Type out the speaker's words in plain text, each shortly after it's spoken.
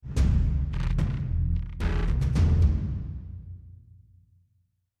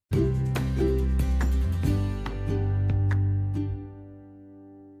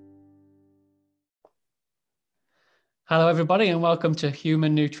Hello, everybody, and welcome to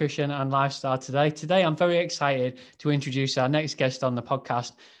Human Nutrition and Lifestyle Today. Today, I'm very excited to introduce our next guest on the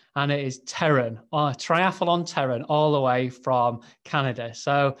podcast, and it is Terran, Triathlon Terran, all the way from Canada.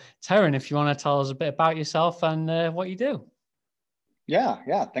 So, Terran, if you want to tell us a bit about yourself and what you do. Yeah.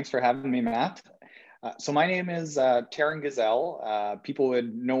 Thanks for having me, Matt. So my name is Terran Gazelle. People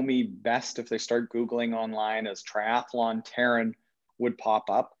would know me best if they start Googling online as Triathlon Terran would pop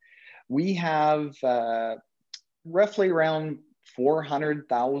up. We have roughly around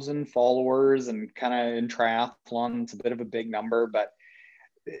 400,000 followers, and kind of in triathlon, it's a bit of a big number, but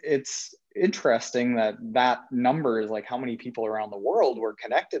it's interesting that that number is like how many people around the world we're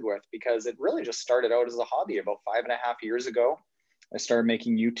connected with, because it really just started out as a hobby about 5.5 years ago. I started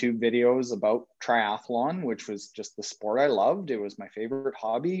making YouTube videos about triathlon, which was just the sport I loved. It was my favorite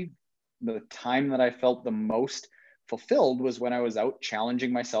hobby. The time that I felt the most fulfilled was when I was out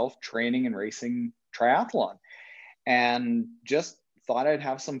challenging myself, training and racing triathlon, and just thought I'd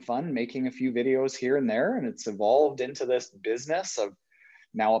have some fun making a few videos here and there. And it's evolved into this business of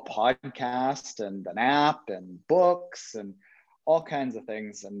now a podcast and an app and books and all kinds of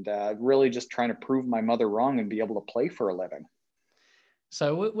things. And really just trying to prove my mother wrong and be able to play for a living.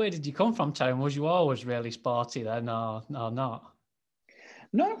 So, where did you come from, Terran? Was you always really sporty then, or not?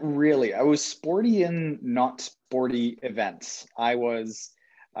 Not really. I was sporty in not sporty events. I was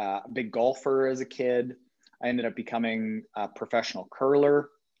a big golfer as a kid. I ended up becoming a professional curler,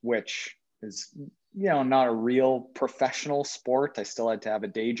 which is, not a real professional sport. I still had to have a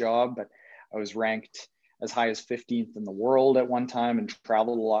day job, but I was ranked as high as 15th in the world at one time and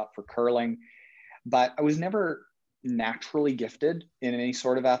traveled a lot for curling. But I was never naturally gifted in any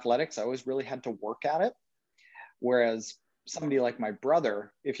sort of athletics. I always really had to work at it. Whereas somebody like my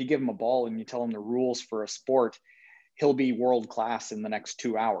brother, if you give him a ball and you tell him the rules for a sport, he'll be world class in the next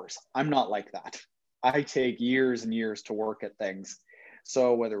 2 hours. I'm not like that. I take years and years to work at things.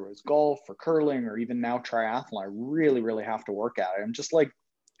 So whether it was golf or curling or even now triathlon, I really, really have to work at it. I'm just like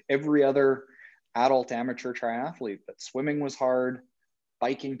every other adult amateur triathlete. But swimming was hard.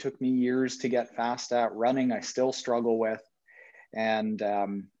 Biking took me years to get fast at. Running, I still struggle with. And I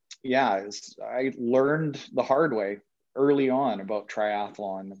learned the hard way early on about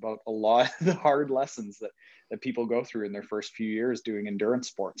triathlon, about a lot of the hard lessons that people go through in their first few years doing endurance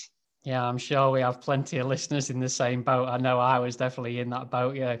sports. Yeah, I'm sure we have plenty of listeners in the same boat. I know I was definitely in that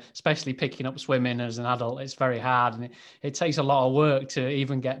boat. Yeah, especially picking up swimming as an adult, it's very hard, and it takes a lot of work to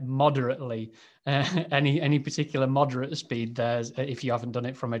even get moderately any particular moderate speed there. If you haven't done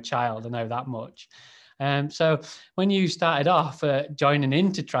it from a child, I know that much. So when you started off joining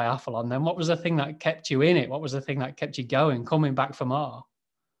into triathlon, then what was the thing that kept you in it? What was the thing that kept you going, coming back for more?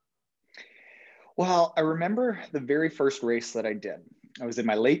 Well, I remember the very first race that I did. I was in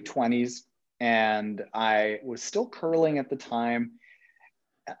my late 20s and I was still curling at the time.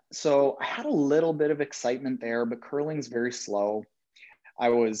 So I had a little bit of excitement there, but curling's very slow. I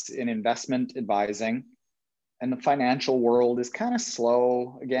was in investment advising, and the financial world is kind of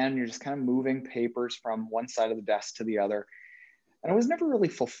slow. Again, you're just kind of moving papers from one side of the desk to the other. And I was never really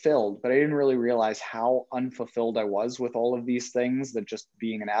fulfilled, but I didn't really realize how unfulfilled I was with all of these things that just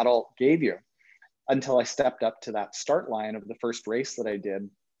being an adult gave you, until I stepped up to that start line of the first race that I did.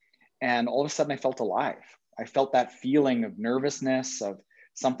 And all of a sudden I felt alive. I felt that feeling of nervousness, of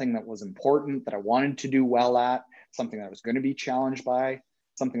something that was important, that I wanted to do well at, something that I was going to be challenged by,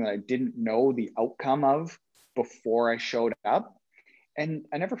 something that I didn't know the outcome of before I showed up. And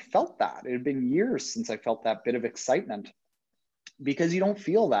I never felt that. It had been years since I felt that bit of excitement, because you don't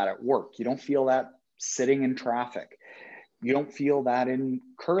feel that at work. You don't feel that sitting in traffic. You don't feel that in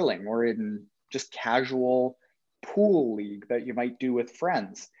curling or in just casual pool league that you might do with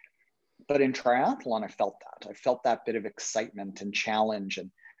friends. But in triathlon, I felt that. I felt that bit of excitement and challenge,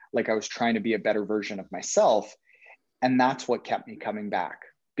 and like I was trying to be a better version of myself. And that's what kept me coming back,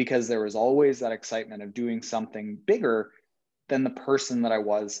 because there was always that excitement of doing something bigger than the person that I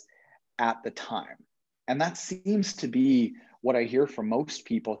was at the time. And that seems to be what I hear from most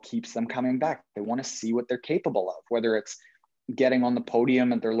people keeps them coming back. They want to see what they're capable of, whether it's getting on the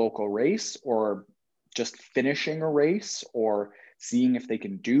podium at their local race, or just finishing a race, or seeing if they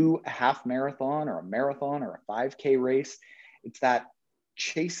can do a half marathon or a marathon or a 5K race. It's that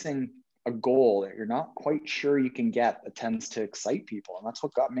chasing a goal that you're not quite sure you can get that tends to excite people. And that's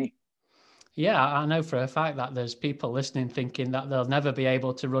what got me. Yeah, I know for a fact that there's people listening thinking that they'll never be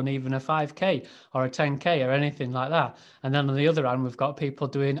able to run even a 5K or a 10K or anything like that. And then on the other hand, we've got people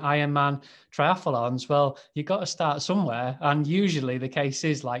doing Ironman triathlons. Well, you've got to start somewhere. And usually the case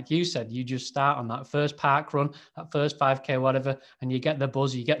is, like you said, you just start on that first park run, that first 5K, whatever, and you get the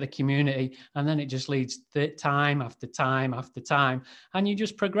buzz, you get the community, and then it just leads to time after time after time. And you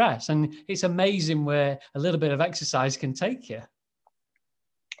just progress. And it's amazing where a little bit of exercise can take you.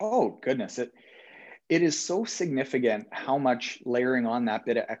 Oh, goodness. It is so significant how much layering on that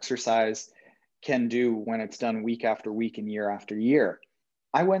bit of exercise can do when it's done week after week and year after year.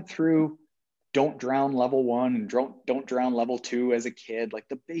 I went through don't drown level 1 and don't drown level 2 as a kid, like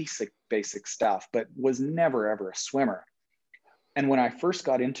the basic stuff, but was never ever a swimmer. And when I first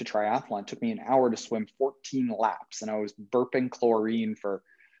got into triathlon, it took me an hour to swim 14 laps, and I was burping chlorine for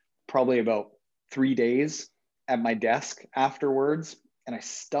probably about 3 days at my desk afterwards. And I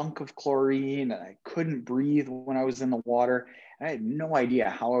stunk of chlorine and I couldn't breathe when I was in the water. And I had no idea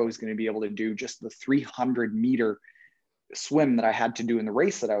how I was going to be able to do just the 300-meter swim that I had to do in the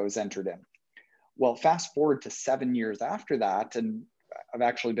race that I was entered in. Well, fast forward to 7 years after that, and I've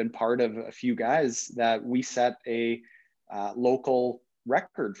actually been part of a few guys that we set a local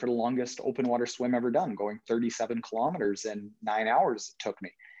record for the longest open water swim ever done, going 37 kilometers in 9 hours it took me.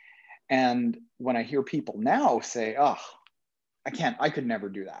 And when I hear people now say, oh, I could never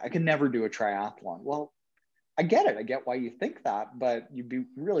do that. I could never do a triathlon. Well, I get it. I get why you think that, but you'd be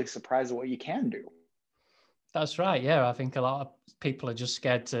really surprised at what you can do. That's right. Yeah, I think a lot of people are just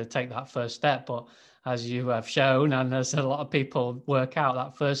scared to take that first step. But as you have shown, and as a lot of people work out,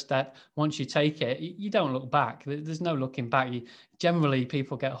 that first step, once you take it, you don't look back. There's no looking back. Generally,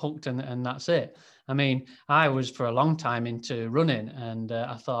 people get hooked and that's it. I mean, I was for a long time into running, and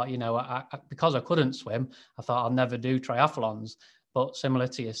I thought, because I couldn't swim, I thought I'll never do triathlons. But similar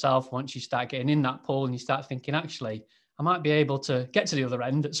to yourself, once you start getting in that pool and you start thinking, actually, I might be able to get to the other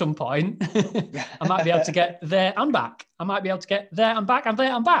end at some point. I might be able to get there and back. I might be able to get there and back and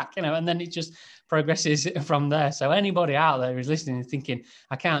there and back, and then it just progresses from there. So anybody out there who's listening and thinking,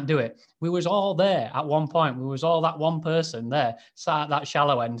 I can't do it. We was all there at one point. We was all that one person there, sat at that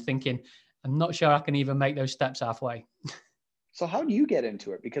shallow end thinking, I'm not sure I can even make those steps halfway. So how do you get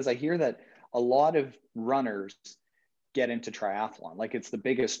into it? Because I hear that a lot of runners get into triathlon. Like it's the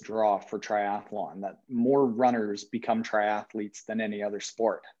biggest draw for triathlon, that more runners become triathletes than any other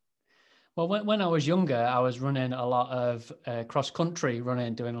sport. Well, when I was younger, I was running a lot of cross-country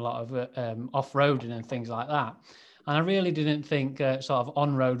running, doing a lot of off-roading and things like that. And I really didn't think sort of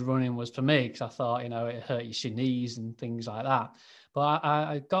on-road running was for me because I thought, it hurt your knees and things like that. But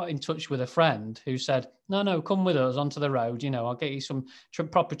I got in touch with a friend who said, no, come with us onto the road. I'll get you some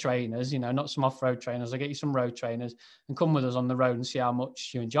proper trainers, not some off-road trainers. I'll get you some road trainers and come with us on the road and see how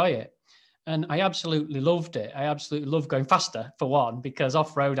much you enjoy it. And I absolutely loved it. I absolutely loved going faster, for one, because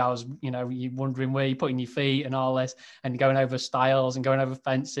off-road, I was, you're wondering where you're putting your feet and all this, and going over stiles and going over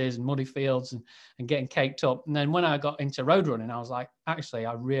fences and muddy fields and getting caked up. And then when I got into road running, I was like, actually,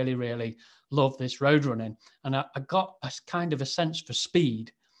 I really, really love this road running. And I got a kind of a sense for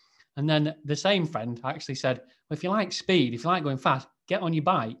speed. And then the same friend actually said, well, if you like speed, if you like going fast, get on your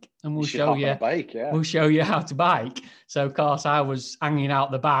bike and we'll show you. We'll show you how to bike. So of course I was hanging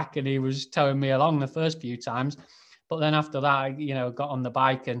out the back and he was towing me along the first few times. But then after that, I, got on the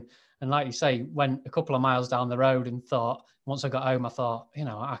bike and like you say, went a couple of miles down the road and thought, once I got home, I thought,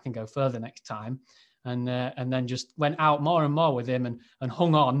 I can go further next time. And then just went out more and more with him and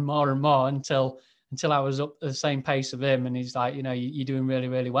hung on more and more until I was up at the same pace of him. And he's like, you're doing really,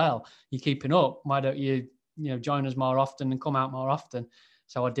 really well. You're keeping up. Why don't you, join us more often and come out more often?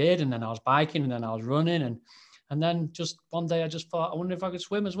 So I did. And then I was biking and then I was running. And then just one day I just thought, I wonder if I could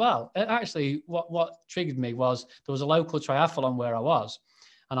swim as well. Actually, what triggered me was there was a local triathlon where I was.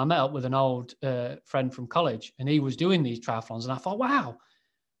 And I met up with an old friend from college and he was doing these triathlons. And I thought, wow,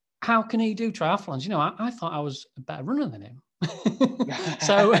 how can he do triathlons? I thought I was a better runner than him.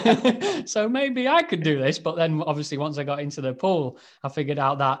 so maybe I could do this. But then obviously once I got into the pool, I figured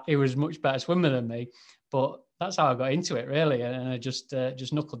out that he was much better swimmer than me. But that's how I got into it really. And I just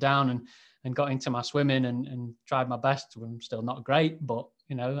knuckled down and got into my swimming and tried my best. I'm still not great, but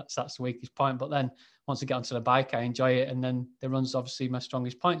that's the weakest point. But then once I get onto the bike, I enjoy it. And then the run's obviously my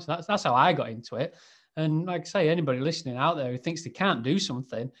strongest point. So that's how I got into it. And like I say, anybody listening out there who thinks they can't do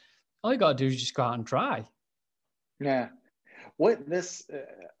something, all you got to do is just go out and try. Yeah. What this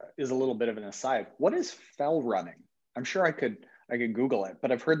is a little bit of an aside. What is fell running? I'm sure I could Google it,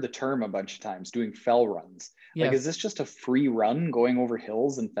 but I've heard the term a bunch of times, doing fell runs. Yeah. Like, is this just a free run going over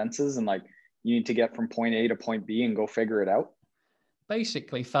hills and fences and like you need to get from point A to point B and go figure it out?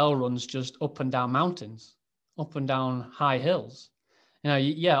 basically fell runs just up and down mountains, up and down high hills.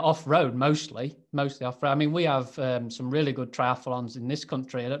 Yeah, off-road mostly off-road. I mean, we have some really good triathlons in this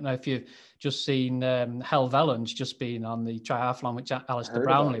country. I don't know if you've just seen Helveland's just been on the triathlon, which Alistair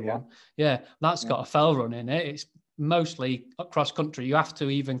Brownlee won. Yeah, that's got a fell run in it. It's mostly cross country. You have to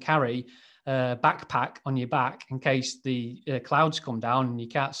even carry a backpack on your back in case the clouds come down and you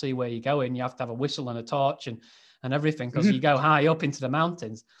can't see where you're going. You have to have a whistle and a torch and everything, because you go high up into the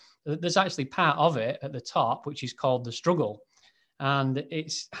mountains. There's actually part of it at the top, which is called the struggle. And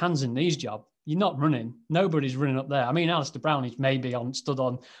it's hands and knees job. You're not running. Nobody's running up there. I mean, Alistair Brownlee maybe stood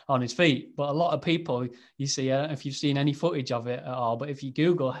on his feet, but a lot of people you see, if you've seen any footage of it at all, but if you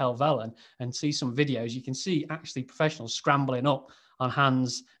Google Helvellyn and see some videos, you can see actually professionals scrambling up on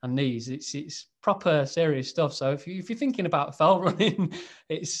hands and knees. It's proper serious stuff. So if you're thinking about fell running,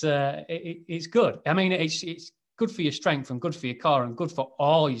 it's good. I mean, it's good for your strength and good for your core and good for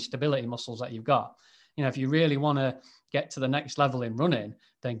all your stability muscles that you've got. If you really want to get to the next level in running,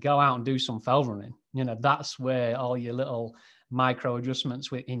 then go out and do some fell running. That's where all your little micro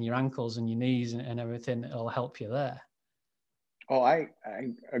adjustments in your ankles and your knees and everything will help you there. Oh, I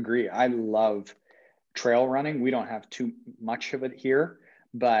agree. I love trail running. We don't have too much of it here,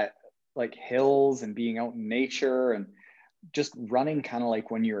 but like hills and being out in nature and just running kind of like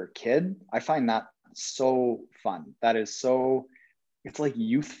when you're a kid, I find that so fun. That is so, it's like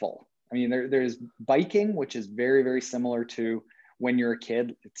youthful. I mean, there's biking, which is very, very similar to when you're a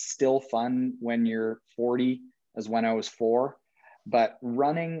kid. It's still fun when you're 40 as when I was 4, but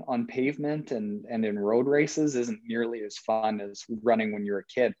running on pavement and in road races isn't nearly as fun as running when you're a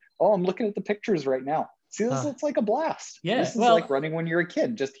kid. Oh, I'm looking at the pictures right now. See, this looks like a blast. Yeah, this is like running when you're a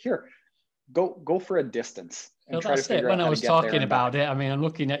kid. Just here, go for a distance. And well, that's it. When I was talking about it, I mean, I'm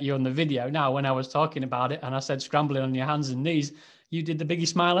looking at you on the video now. When I was talking about it and I said scrambling on your hands and knees, you did the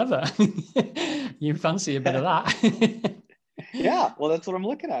biggest smile ever. You fancy a bit of that. Yeah, well, that's what I'm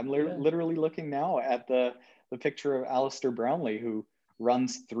looking at. I'm literally looking now at the picture of Alistair Brownlee, who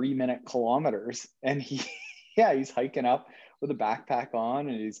runs 3-minute kilometers. And he's hiking up with a backpack on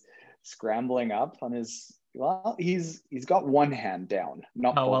and he's scrambling up on his, well, he's got one hand down.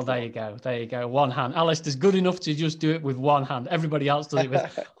 Not oh, well, there you go. One hand. Alistair's good enough to just do it with one hand. Everybody else does it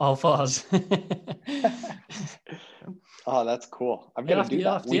with all fours. Oh, that's cool. I'm going to do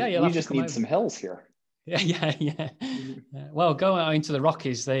that. We just need some hills here. Yeah. Well, go out into the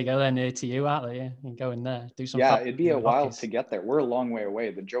Rockies. There you go. They're near to you, aren't they? Yeah, you can go in there, do some. Yeah, it'd be a while to get there. We're a long way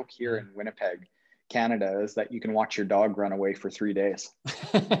away. The joke here in Winnipeg, Canada, is that you can watch your dog run away for 3 days.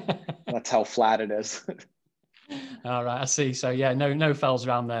 That's how flat it is. All right, I see. So yeah, no fells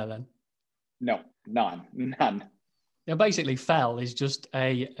around there then. No, none. Yeah, basically, fell is just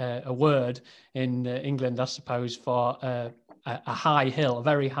a word in England, I suppose, for a high hill, a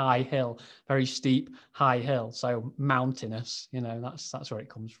very high hill, very steep high hill. So mountainous, that's where it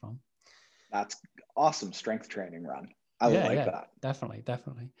comes from. That's awesome strength training, Ron. I like that. Definitely.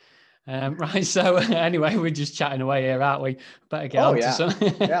 Right. So anyway, we're just chatting away here, aren't we? Better get on to some.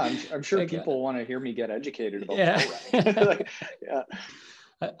 Yeah, I'm sure people want to hear me get educated about running. Yeah.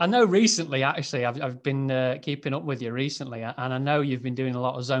 I know recently, actually, I've been keeping up with you recently, and I know you've been doing a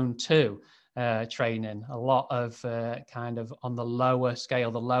lot of Zone 2 training, a lot of kind of on the lower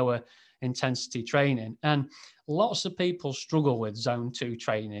scale, the lower intensity training. And lots of people struggle with Zone 2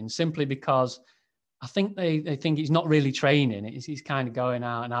 training simply because I think they think it's not really training. It's kind of going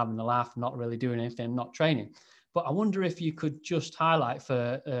out and having a laugh, not really doing anything, not training. But I wonder if you could just highlight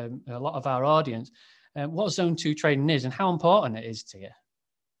for a lot of our audience what Zone 2 training is and how important it is to you.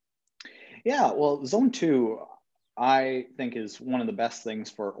 Yeah, well, Zone 2, I think, is one of the best things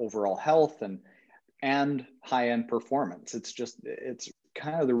for overall health and high-end performance. It's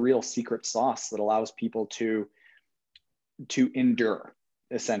kind of the real secret sauce that allows people to endure,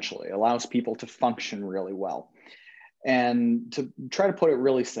 essentially, allows people to function really well. And to try to put it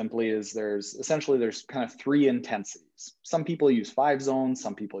really simply is there's kind of 3 intensities. Some people use 5 zones,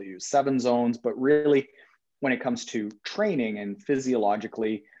 some people use 7 zones, but really when it comes to training and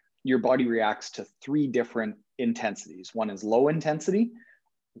physiologically, your body reacts to 3 different intensities. One is low intensity,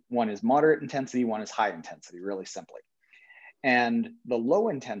 one is moderate intensity, one is high intensity, really simply. And the low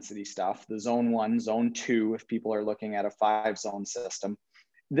intensity stuff, the Zone 1, Zone 2, if people are looking at a 5-zone system,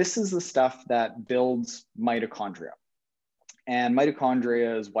 this is the stuff that builds mitochondria. And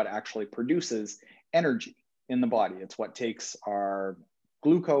mitochondria is what actually produces energy in the body. It's what takes our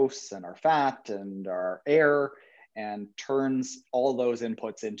glucose and our fat and our air and turns all those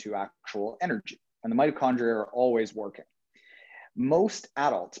inputs into actual energy. And the mitochondria are always working. Most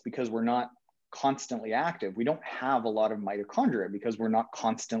adults, because we're not constantly active, we don't have a lot of mitochondria because we're not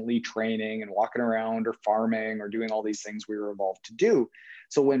constantly training and walking around or farming or doing all these things we were evolved to do.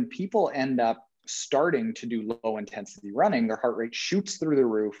 So when people end up starting to do low intensity running, their heart rate shoots through the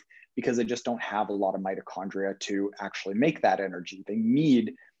roof because they just don't have a lot of mitochondria to actually make that energy. They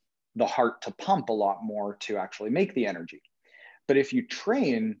need the heart to pump a lot more to actually make the energy. But if you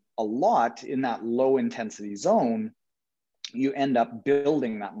train a lot in that low intensity zone, you end up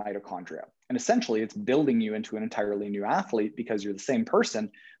building that mitochondria. And essentially, it's building you into an entirely new athlete because you're the same person,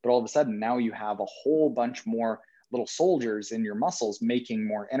 but all of a sudden now you have a whole bunch more little soldiers in your muscles making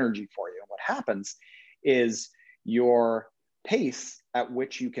more energy for you. And what happens is your pace at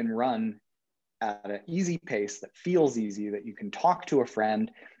which you can run at an easy pace that feels easy, that you can talk to a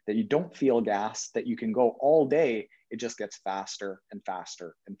friend, that you don't feel gassed, that you can go all day, it just gets faster and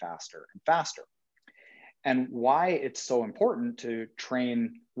faster and faster and faster. And why it's so important to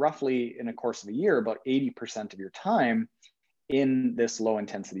train roughly in a course of a year, about 80% of your time in this low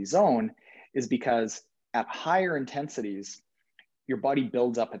intensity zone is because at higher intensities, your body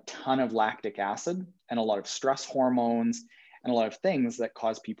builds up a ton of lactic acid and a lot of stress hormones and a lot of things that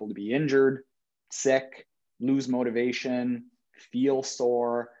cause people to be injured, sick, lose motivation, feel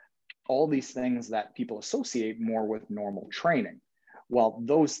sore, all these things that people associate more with normal training. Well,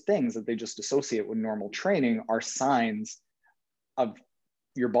 those things that they just associate with normal training are signs of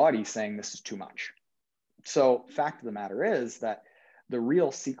your body saying this is too much. So fact of the matter is that the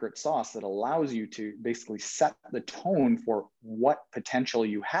real secret sauce that allows you to basically set the tone for what potential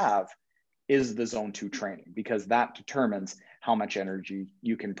you have is the zone 2 training, because that determines how much energy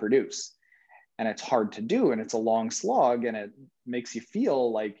you can produce. And it's hard to do, and it's a long slog, and it makes you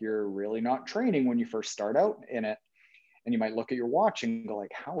feel like you're really not training when you first start out in it. And you might look at your watch and go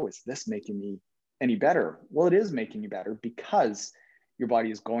like, how is this making me any better? Well, it is making you better because your body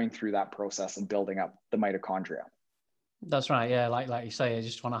is going through that process and building up the mitochondria. That's right. Yeah. Like you say, I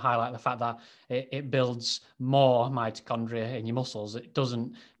just want to highlight the fact that it builds more mitochondria in your muscles. It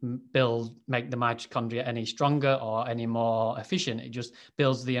doesn't make the mitochondria any stronger or any more efficient. It just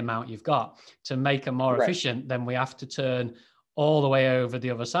builds the amount you've got. To make them more efficient, then we have to turn all the way over the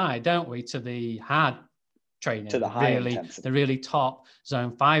other side, don't we? To the hard training, to the high intensity, the really top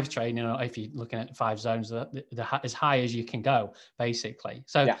zone 5 training, or if you're looking at 5 zones, the as high as you can go, basically.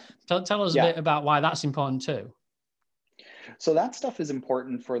 So tell us a bit about why that's important too. So that stuff is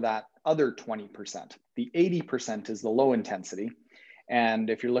important for that other 20%. The 80% is the low intensity. And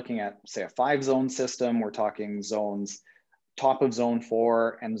if you're looking at, say, a 5 zone system, we're talking zones top of zone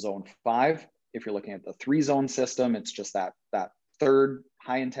 4 and zone 5. If you're looking at the 3 zone system, it's just that third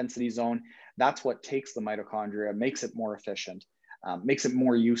high intensity zone. That's what takes the mitochondria, makes it more efficient, makes it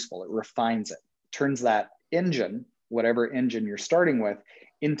more useful. It refines it, turns that engine, whatever engine you're starting with,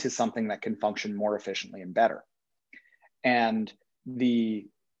 into something that can function more efficiently and better. And the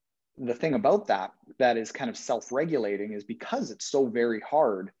thing about that is kind of self-regulating is because it's so very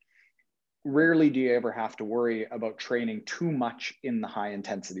hard, rarely do you ever have to worry about training too much in the high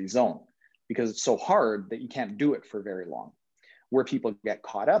intensity zone because it's so hard that you can't do it for very long. Where people get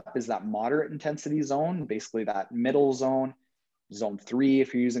caught up is that moderate intensity zone, basically that middle zone, zone 3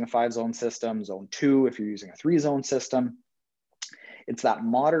 if you're using a 5 zone system, zone 2 if you're using a 3 zone system. It's that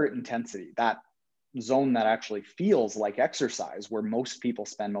moderate intensity, that zone that actually feels like exercise, where most people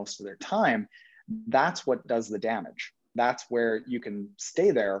spend most of their time. That's what does the damage. That's where you can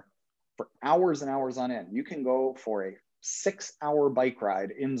stay there for hours and hours on end. You can go for a 6-hour bike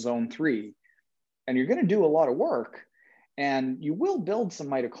ride in zone 3, and you're going to do a lot of work, and you will build some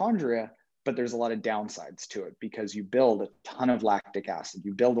mitochondria, but there's a lot of downsides to it because you build a ton of lactic acid.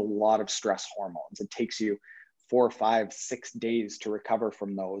 You build a lot of stress hormones. It takes you 4, 5, 6 days to recover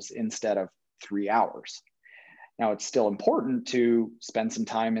from those instead of 3 hours. Now, it's still important to spend some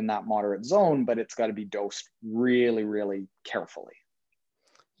time in that moderate zone, but it's got to be dosed really, really carefully.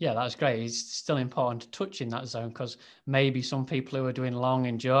 Yeah, that's great. It's still important to touch in that zone because maybe some people who are doing long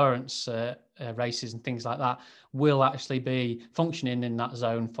endurance races and things like that will actually be functioning in that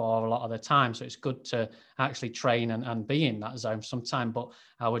zone for a lot of the time. So it's good to actually train and be in that zone sometime. But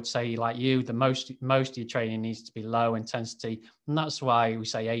I would say, like you, the most of your training needs to be low intensity. And that's why we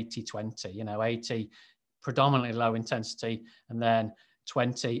say 80-20, 80 predominantly low intensity, and then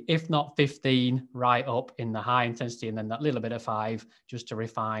 20, if not 15, right up in the high intensity, and then that little bit of 5 just to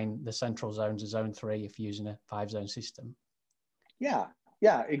refine the central zones of zone 3 if you're using a 5 zone system. Yeah,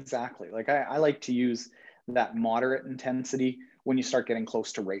 exactly. Like I like to use that moderate intensity when you start getting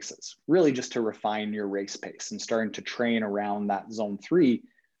close to races, really just to refine your race pace and starting to train around that zone 3.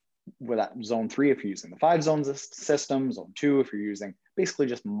 With that zone 3 if you're using the 5 zone system, zone 2 if you're using basically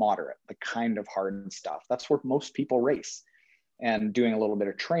just moderate, the kind of hard stuff. That's where most people race. And doing a little bit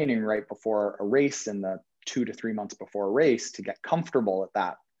of training right before a race in the 2 to 3 months before a race to get comfortable at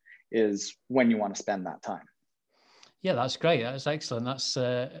that is when you want to spend that time. Yeah, that's great. That's excellent. That's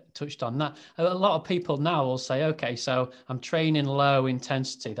touched on that. A lot of people now will say, okay, so I'm training low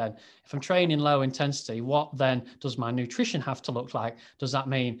intensity then. If I'm training low intensity, what then does my nutrition have to look like? Does that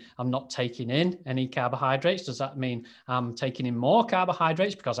mean I'm not taking in any carbohydrates? Does that mean I'm taking in more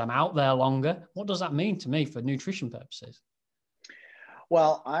carbohydrates because I'm out there longer? What does that mean to me for nutrition purposes?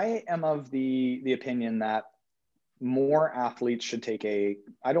 Well, I am of the opinion that more athletes should take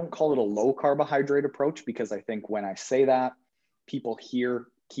I don't call it a low carbohydrate approach, because I think when I say that, people hear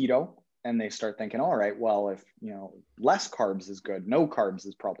keto and they start thinking, all right, well, if less carbs is good, no carbs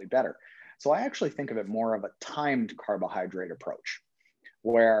is probably better. So I actually think of it more of a timed carbohydrate approach,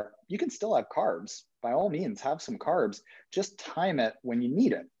 where you can still have carbs. By all means, have some carbs, just time it when you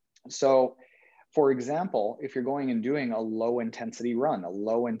need it. So for example, if you're going and doing a low intensity run, a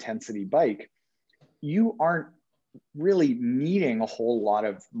low intensity bike, you aren't really needing a whole lot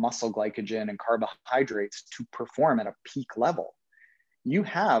of muscle glycogen and carbohydrates to perform at a peak level. You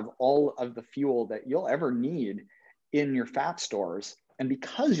have all of the fuel that you'll ever need in your fat stores. And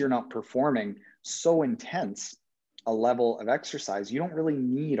because you're not performing so intense a level of exercise, you don't really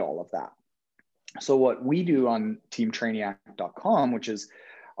need all of that. So what we do on teamtrainiac.com, which is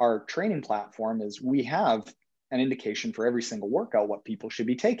our training platform, is we have an indication for every single workout what people should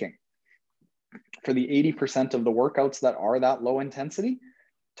be taking. For the 80% of the workouts that are that low intensity,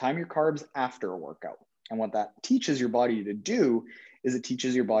 time your carbs after a workout. And what that teaches your body to do is it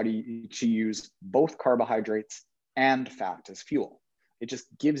teaches your body to use both carbohydrates and fat as fuel. It just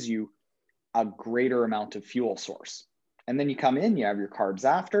gives you a greater amount of fuel source. And then you come in, you have your carbs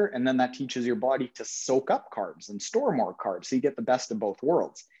after, and then that teaches your body to soak up carbs and store more carbs. So you get the best of both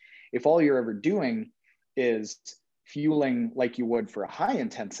worlds. If all you're ever doing is fueling like you would for a high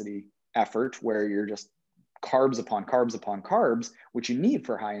intensity effort, where you're just carbs upon carbs upon carbs, which you need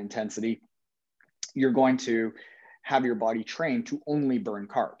for high intensity, you're going to have your body trained to only burn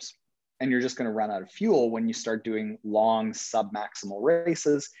carbs. And you're just going to run out of fuel when you start doing long sub-maximal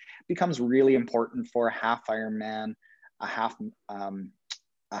races. It becomes really important for a half Ironman, a half Ironman,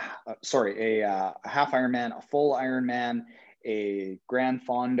 a full Ironman, a Grand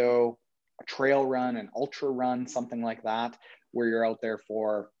Fondo, a trail run, an ultra run, something like that, where you're out there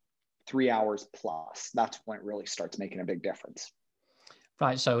for 3 hours plus. That's when it really starts making a big difference.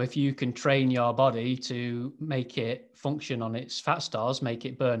 Right. So if you can train your body to make it function on its fat stores, make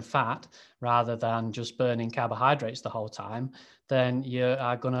it burn fat rather than just burning carbohydrates the whole time, then you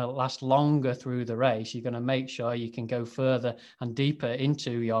are going to last longer through the race. You're going to make sure you can go further and deeper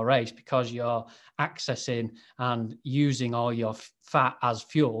into your race because you're accessing and using all your fat as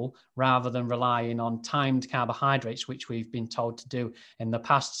fuel rather than relying on timed carbohydrates, which we've been told to do in the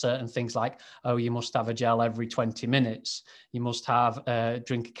past. Certain things like, oh, you must have a gel every 20 minutes. You must have a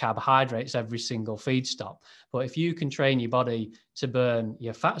drink of carbohydrates every single feed stop. But if you can train your body to burn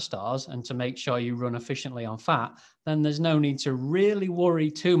your fat stores and to make sure you run efficiently on fat, then there's no need to really worry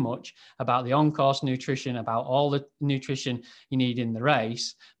too much about the on-course nutrition, about all the nutrition you need in the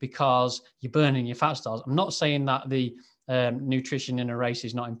race, because you're burning your fat stores. I'm not saying that the nutrition in a race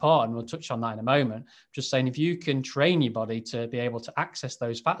is not important. We'll touch on that in a moment. Just saying, if you can train your body to be able to access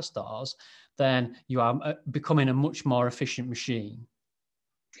those fat stores, then you are becoming a much more efficient machine.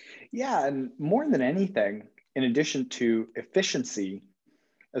 Yeah, and more than anything, in addition to efficiency,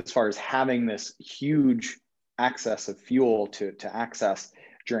 as far as having this huge access of fuel to access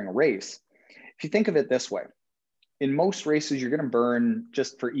during a race, if you think of it this way, in most races, you're going to burn,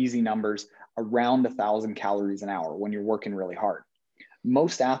 just for easy numbers, around 1,000 calories an hour when you're working really hard.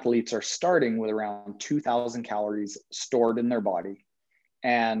 Most athletes are starting with around 2,000 calories stored in their body.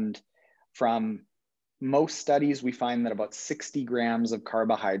 And from most studies, we find that about 60 grams of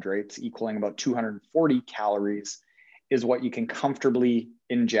carbohydrates, equaling about 240 calories, is what you can comfortably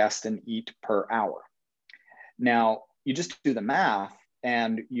ingest and eat per hour. Now, you just do the math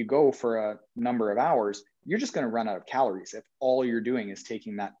and you go for a number of hours, you're just going to run out of calories if all you're doing is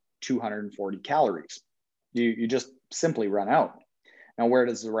taking that 240 calories. You just simply run out. Now, where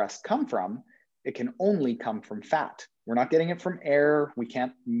does the rest come from? It can only come from fat. We're not getting it from air. We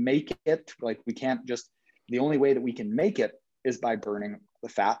can't make it. The only way that we can make it is by burning the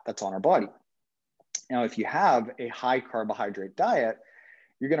fat that's on our body. Now, if you have a high carbohydrate diet,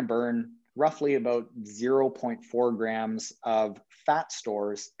 you're going to burn roughly about 0.4 grams of fat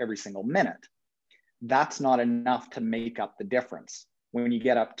stores every single minute. That's not enough to make up the difference. When you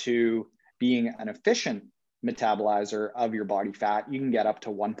get up to being an efficient metabolizer of your body fat, you can get up to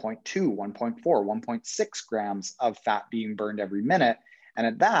 1.2, 1.4, 1.6 grams of fat being burned every minute. And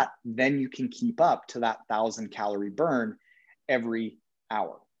at that, then you can keep up to that 1,000-calorie burn every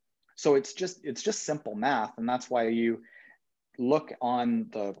hour. So it's just simple math. And that's why you look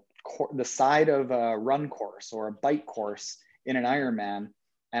on the side of a run course or a bike course in an Ironman,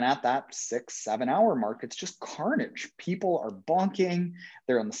 and at that 6-7 hour mark, it's just carnage. People are bonking.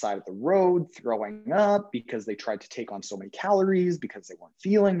 They're on the side of the road, throwing up because they tried to take on so many calories because they weren't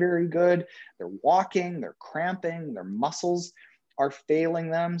feeling very good. They're walking, they're cramping, their muscles are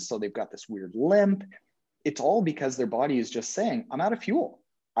failing them. So they've got this weird limp. It's all because their body is just saying, I'm out of fuel.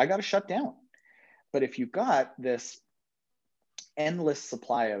 I got to shut down. But if you've got this endless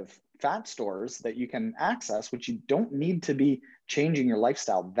supply of fat stores that you can access, which you don't need to be changing your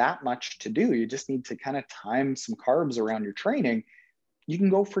lifestyle that much to do, you just need to kind of time some carbs around your training, you can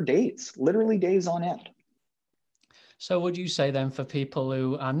go for days, literally days on end. So would you say then, for people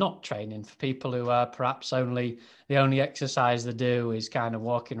who are not training, for people who are perhaps the only exercise they do is kind of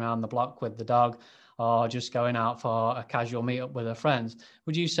walking around the block with the dog or just going out for a casual meetup with their friends,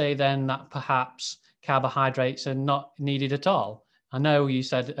 would you say then that perhaps carbohydrates are not needed at all? I know you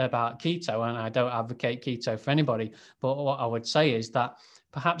said about keto, and I don't advocate keto for anybody, but what I would say is that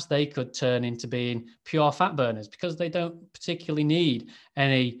perhaps they could turn into being pure fat burners because they don't particularly need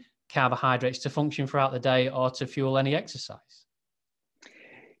any carbohydrates to function throughout the day or to fuel any exercise.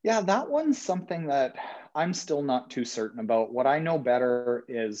 Yeah, that one's something that I'm still not too certain about. What I know better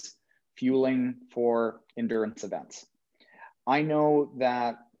is fueling for endurance events. I know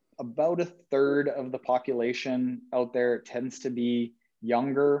that about a third of the population out there tends to be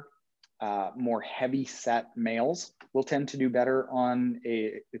younger, more heavy set males will tend to do better on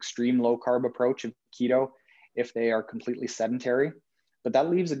a extreme low carb approach of keto if they are completely sedentary. But that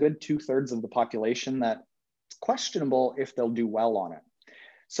leaves a good 2/3 of the population that it's questionable if they'll do well on it.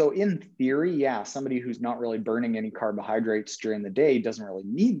 So in theory, yeah, somebody who's not really burning any carbohydrates during the day doesn't really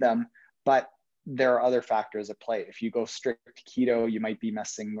need them, but there are other factors at play. If you go strict keto, you might be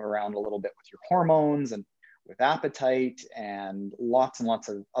messing around a little bit with your hormones and with appetite, and lots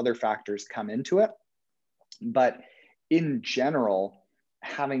of other factors come into it. But in general,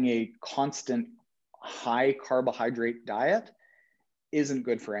 having a constant high carbohydrate diet isn't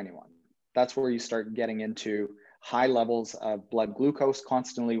good for anyone. That's where you start getting into high levels of blood glucose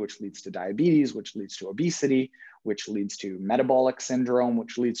constantly, which leads to diabetes, which leads to obesity, which leads to metabolic syndrome,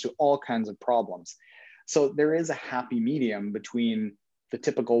 which leads to all kinds of problems. So there is a happy medium between the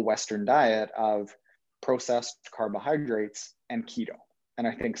typical Western diet of processed carbohydrates and keto. And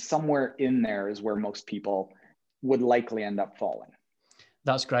I think somewhere in there is where most people would likely end up falling.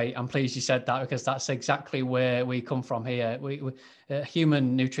 That's great. I'm pleased you said that, because that's exactly where we come from here. We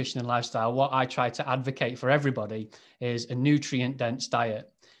human nutrition and lifestyle, what I try to advocate for everybody is a nutrient dense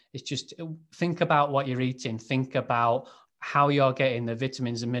diet. It's just think about what you're eating. Think about how you're getting the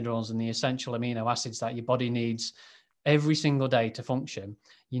vitamins and minerals and the essential amino acids that your body needs every single day to function.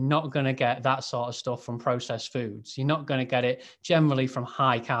 You're not going to get that sort of stuff from processed foods. You're not going to get it generally from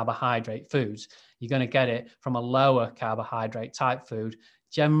high carbohydrate foods. You're going to get it from a lower carbohydrate type food,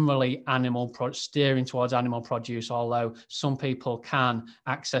 generally steering towards animal produce, although some people can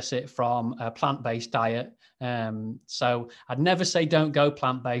access it from a plant-based diet. So I'd never say don't go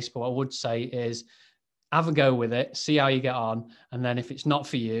plant-based, but what I would say is have a go with it, see how you get on. And then if it's not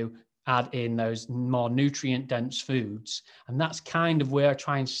for you, add in those more nutrient dense foods. And that's kind of where I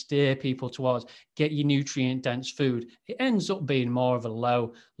try and steer people towards. Get your nutrient dense food. It ends up being more of a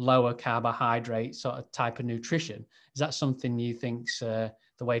lower carbohydrate sort of type of nutrition. Is that something you think's the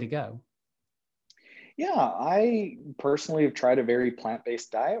way to go? Yeah, I personally have tried a very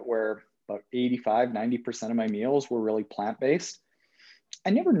plant-based diet where about 85-90% of my meals were really plant-based.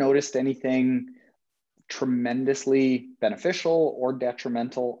 I never noticed anything tremendously beneficial or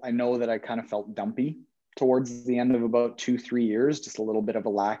detrimental. I know that I kind of felt dumpy towards the end of about 2-3 years, just a little bit of a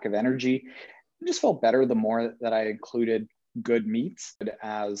lack of energy. I just felt better the more that I included good meats,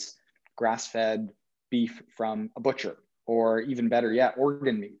 as grass-fed beef from a butcher, or even better yet,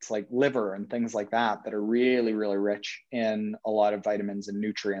 organ meats like liver and things like that are really, really rich in a lot of vitamins and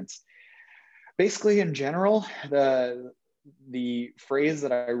nutrients. Basically, in general, the phrase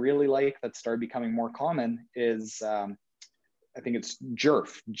that I really like that started becoming more common is, I think it's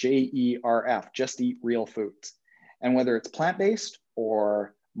JERF, JERF, just eat real foods. And whether it's plant-based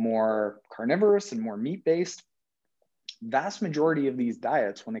or more carnivorous and more meat-based, vast majority of these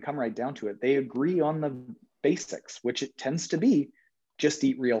diets, when they come right down to it, they agree on the basics, which it tends to be just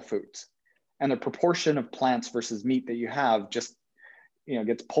eat real foods. And the proportion of plants versus meat that you have just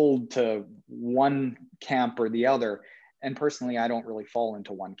gets pulled to one camp or the other. And personally, I don't really fall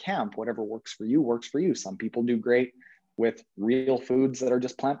into one camp. Whatever works for you works for you. Some people do great with real foods that are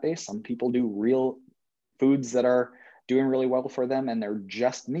just plant-based. Some people do real foods that are doing really well for them and they're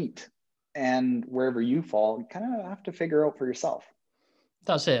just meat. And wherever you fall, you kind of have to figure out for yourself.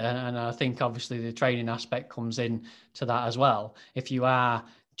 That's it. And I think obviously the training aspect comes in to that as well. If you are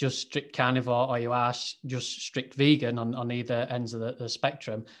just strict carnivore or you are just strict vegan on either ends of the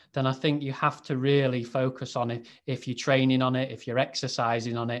spectrum, then I think you have to really focus on it. If you're training on it, if you're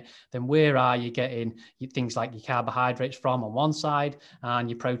exercising on it, then where are you getting things like your carbohydrates from on one side and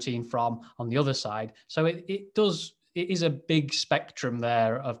your protein from on the other side? So it is a big spectrum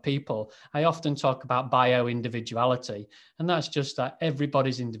there of people. I often talk about bio-individuality, and that's just that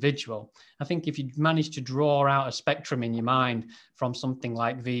everybody's individual. I think if you manage to draw out a spectrum in your mind from something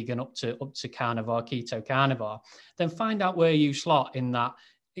like vegan up to carnivore, keto carnivore, then find out where you slot in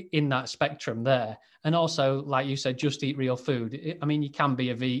that spectrum there. And also, like you said, just eat real food. I mean, you can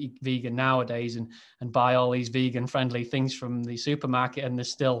be a vegan nowadays and buy all these vegan friendly things from the supermarket, and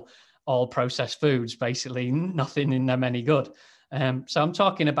there's still all processed foods, basically nothing in them any good. So I'm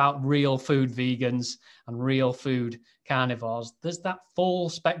talking about real food vegans and real food carnivores. There's that full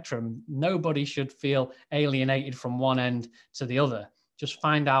spectrum. Nobody should feel alienated from one end to the other. Just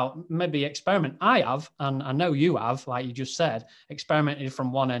find out, maybe experiment. I have, and I know you have, like you just said, experimented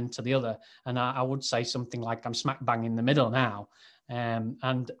from one end to the other. And I would say something like I'm smack bang in the middle now.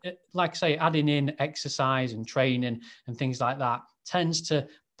 Like I say, adding in exercise and training and things like that tends to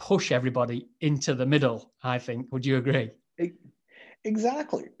push everybody into the middle, I think. Would you agree?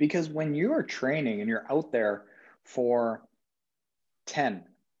 Exactly. Because when you're training and you're out there for 10,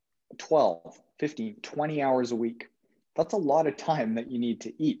 12, 15, 20 hours a week, that's a lot of time that you need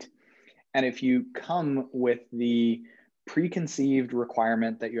to eat. And if you come with the preconceived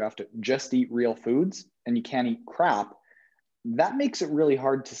requirement that you have to just eat real foods and you can't eat crap, that makes it really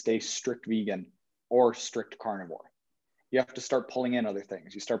hard to stay strict vegan or strict carnivore. You have to start pulling in other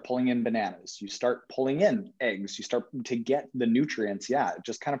things. You start pulling in bananas. You start pulling in eggs. You start to get the nutrients. Yeah, it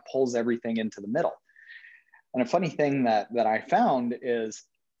just kind of pulls everything into the middle. And a funny thing that I found is,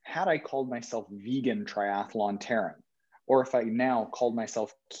 had I called myself vegan triathlon Taran, or if I now called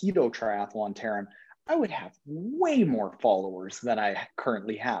myself keto triathlon Taran, I would have way more followers than I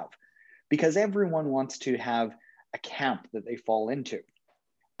currently have, because everyone wants to have a camp that they fall into.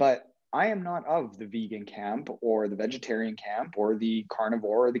 But I am not of the vegan camp or the vegetarian camp or the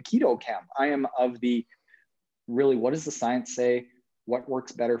carnivore or the keto camp. I am of the really, what does the science say? What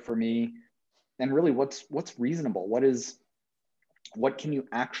works better for me? And really what's reasonable? What can you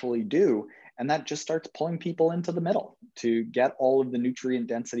actually do? And that just starts pulling people into the middle to get all of the nutrient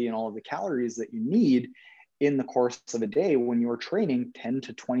density and all of the calories that you need in the course of a day. When you're training 10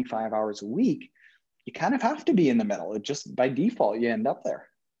 to 25 hours a week, you kind of have to be in the middle. It just by default, you end up there.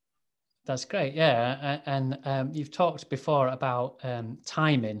 That's great. Yeah. And you've talked before about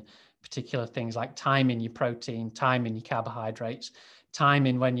timing, particular things like timing your protein, timing your carbohydrates,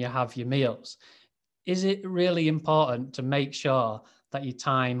 timing when you have your meals. Is it really important to make sure that you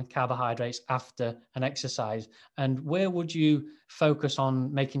time carbohydrates after an exercise? And where would you focus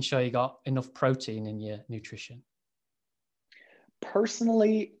on making sure you got enough protein in your nutrition?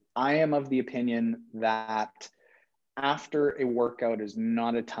 Personally, I am of the opinion that after a workout is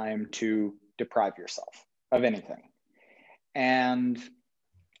not a time to deprive yourself of anything. And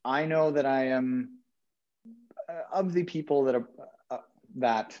I know that I am of the people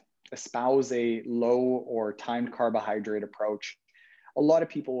that espouse a low or timed carbohydrate approach. A lot of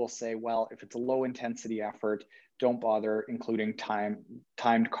people will say, well, if it's a low intensity effort, don't bother including timed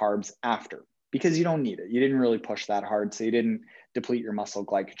carbs after, because you don't need it. You didn't really push that hard, so you didn't deplete your muscle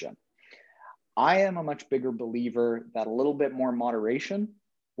glycogen. I am a much bigger believer that a little bit more moderation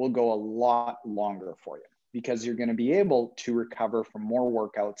will go a lot longer for you, because you're going to be able to recover from more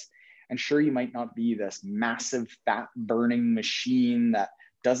workouts. And sure, you might not be this massive fat burning machine that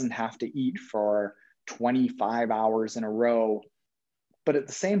doesn't have to eat for 25 hours in a row. But at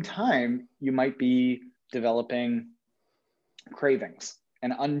the same time, you might be developing cravings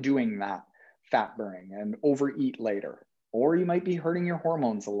and undoing that fat burning and overeat later. Or you might be hurting your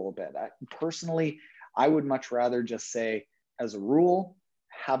hormones a little bit. Personally, I would much rather just say, as a rule,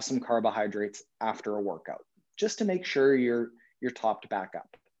 have some carbohydrates after a workout, just to make sure you're topped back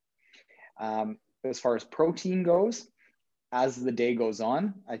up. As far as protein goes, as the day goes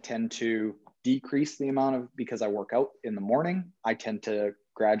on, I tend to decrease the amount of, because I work out in the morning, I tend to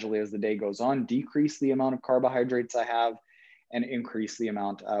gradually, as the day goes on, decrease the amount of carbohydrates I have and increase the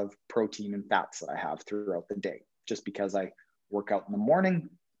amount of protein and fats that I have throughout the day, just because I work out in the morning,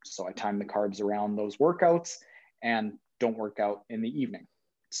 so I time the carbs around those workouts, and don't work out in the evening.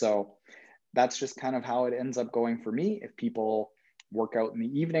 So that's just kind of how it ends up going for me. If people work out in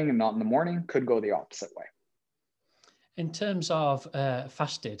the evening and not in the morning, could go the opposite way. In terms of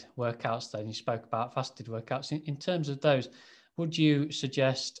fasted workouts, then you spoke about fasted workouts. In terms of those, would you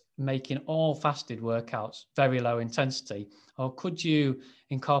suggest making all fasted workouts very low intensity, or could you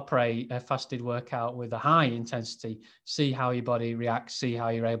incorporate a fasted workout with a high intensity, see how your body reacts, see how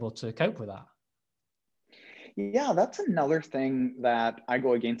you're able to cope with that? Yeah, that's another thing that I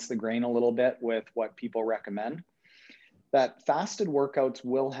go against the grain a little bit with what people recommend. That fasted workouts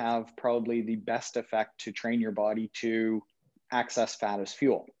will have probably the best effect to train your body to access fat as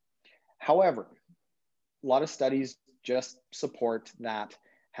fuel. However, a lot of studies just support that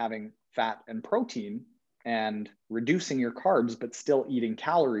having fat and protein and reducing your carbs, but still eating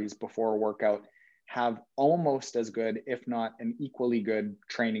calories before a workout have almost as good, if not an equally good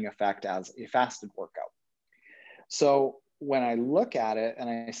training effect as a fasted workout. So when I look at it and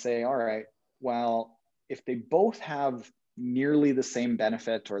I say, all right, well, if they both have nearly the same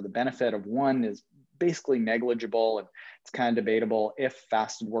benefit, or the benefit of one is basically negligible, and it's kind of debatable if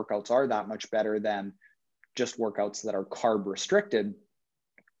fasted workouts are that much better than just workouts that are carb restricted.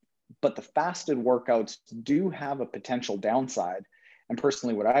 But the fasted workouts do have a potential downside. And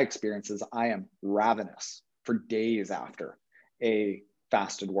personally, what I experience is I am ravenous for days after a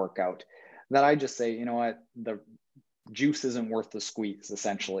fasted workout, that I just say, you know what, the juice isn't worth the squeeze,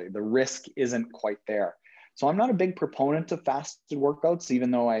 essentially. The risk isn't quite there. So I'm not a big proponent of fasted workouts, even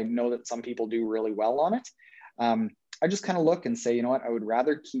though I know that some people do really well on it. I just kind of look and say, you know what, I would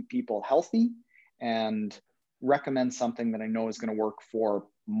rather keep people healthy and recommend something that I know is going to work for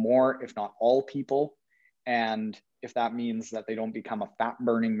more, if not all people. And if that means that they don't become a fat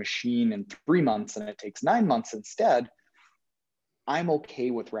burning machine in 3 months and it takes 9 months instead, I'm okay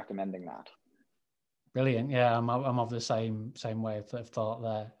with recommending that. Brilliant. Yeah, I'm of the same way of thought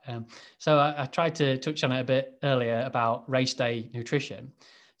there. So I tried to touch on it a bit earlier about race day nutrition.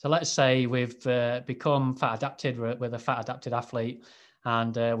 So let's say we've become fat adapted, we're a fat adapted athlete,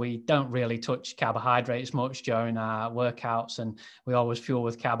 and we don't really touch carbohydrates much during our workouts, and we always fuel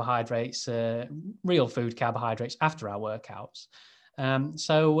with carbohydrates, real food carbohydrates, after our workouts.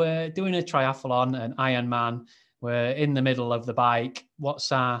 So we're doing a triathlon, an Ironman, we're in the middle of the bike.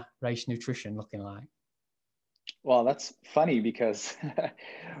 What's our race nutrition looking like? Well, that's funny because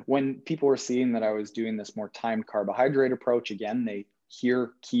when people were seeing that I was doing this more timed carbohydrate approach, again, they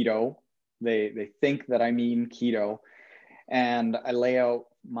hear keto, they think that I mean keto, and I lay out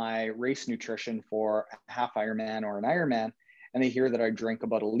my race nutrition for a half Ironman or an Ironman, and they hear that I drink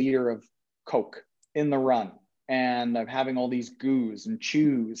about 1 liter of Coke in the run, and I'm having all these goos and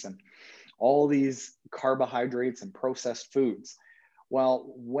chews and all these carbohydrates and processed foods.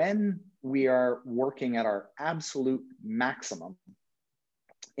 Well, when we are working at our absolute maximum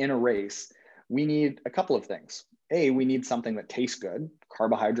in a race, we need a couple of things. We need something that tastes good.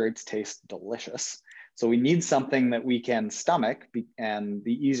 Carbohydrates taste delicious. So we need something that we can stomach, and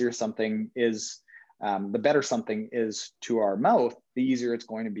the easier something is, the better something is to our mouth, the easier it's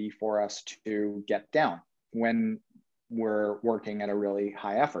going to be for us to get down when we're working at a really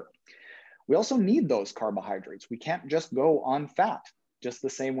high effort. We also need those carbohydrates. We can't just go on fat. Just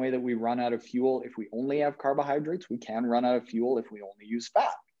the same way that we run out of fuel if we only have carbohydrates, we can run out of fuel if we only use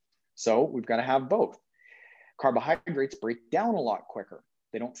fat. So we've got to have both. Carbohydrates break down a lot quicker.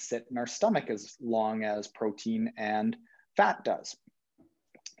 They don't sit in our stomach as long as protein and fat does.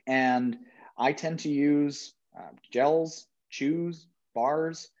 And I tend to use gels, chews,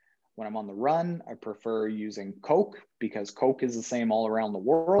 bars. When I'm on the run, I prefer using Coke, because Coke is the same all around the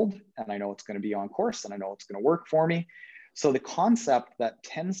world. And I know it's going to be on course, and I know it's going to work for me. So the concept that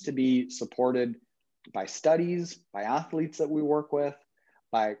tends to be supported by studies, by athletes that we work with,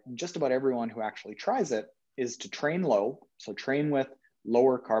 by just about everyone who actually tries it, is to train low. So train with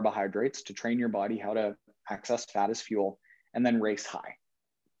lower carbohydrates to train your body how to access fat as fuel, and then race high.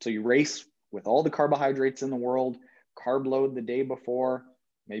 So you race with all the carbohydrates in the world, carb load the day before,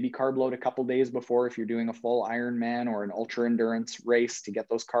 maybe carb load a couple days before if you're doing a full Ironman or an ultra endurance race to get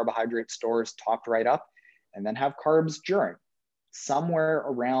those carbohydrate stores topped right up, and then have carbs during. Somewhere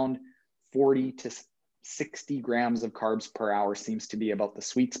around 40 to 60 grams of carbs per hour seems to be about the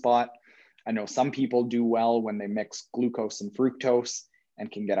sweet spot. I know some people do well when they mix glucose and fructose and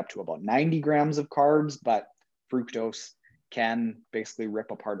can get up to about 90 grams of carbs, but fructose can basically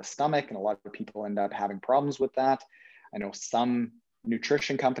rip apart a stomach, and a lot of people end up having problems with that. I know some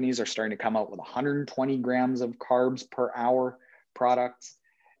nutrition companies are starting to come out with 120 grams of carbs per hour products.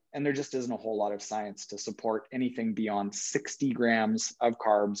 And there just isn't a whole lot of science to support anything beyond 60 grams of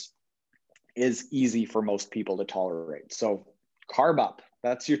carbs is easy for most people to tolerate. So carb up.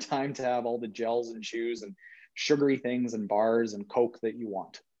 That's your time to have all the gels and chews and sugary things and bars and Coke that you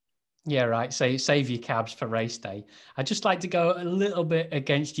want. Yeah, right. So save your carbs for race day. I'd just like to go a little bit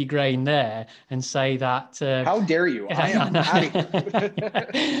against your grain there and say that. How dare you? I am out of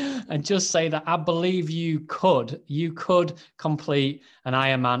here. And just say that I believe you could complete an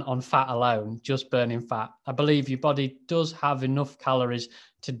Ironman on fat alone, just burning fat. I believe your body does have enough calories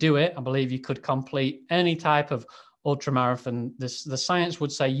to do it. I believe you could complete any type of ultramarathon. The science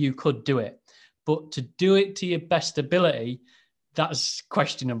would say you could do it, but to do it to your best ability, that's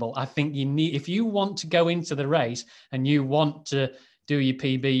questionable. I think you need, if you want to go into the race and you want to do your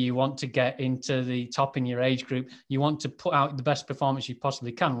PB, you want to get into the top in your age group, you want to put out the best performance you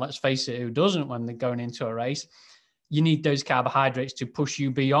possibly can. Let's face it, who doesn't when they're going into a race? You need those carbohydrates to push you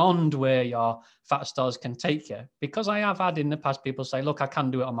beyond where your fat stores can take you. Because I have had in the past people say, look, I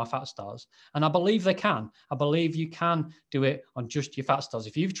can do it on my fat stores. And I believe they can. I believe you can do it on just your fat stores.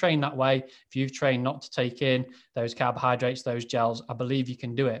 If you've trained that way, if you've trained not to take in those carbohydrates, those gels, I believe you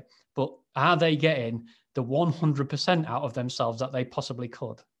can do it. But are they getting the 100% out of themselves that they possibly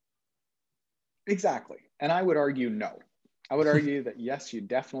could? Exactly. And I would argue no. I would argue that yes, you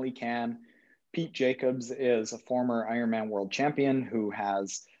definitely can. Pete Jacobs is a former Ironman world champion who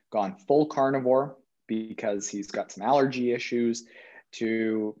has gone full carnivore because he's got some allergy issues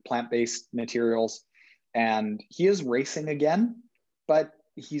to plant-based materials. And he is racing again, but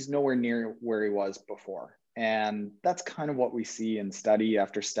he's nowhere near where he was before. And that's kind of what we see in study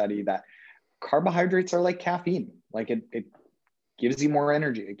after study, that carbohydrates are like caffeine. Like it gives you more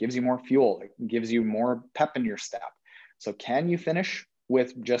energy, it gives you more fuel, it gives you more pep in your step. So can you finish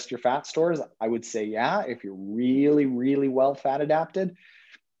with just your fat stores? I would say, yeah, if you're really, really well fat adapted.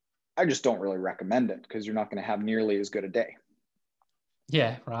 I just don't really recommend it because you're not going to have nearly as good a day.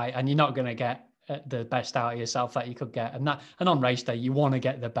 Yeah, right. And you're not going to get the best out of yourself that you could get. And on race day, you want to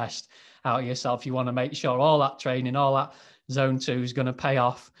get the best out of yourself. You want to make sure all that training, all that zone 2 is going to pay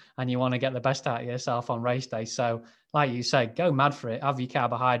off, and you want to get the best out of yourself on race day. So like you said, go mad for it. Have your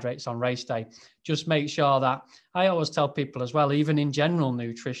carbohydrates on race day. Just make sure that, I always tell people as well, even in general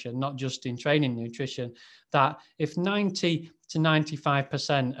nutrition, not just in training nutrition, that if 90 to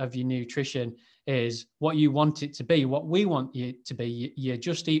 95% of your nutrition is what you want it to be, what we want you to be, you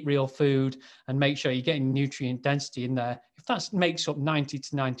just eat real food and make sure you're getting nutrient density in there. If that makes up 90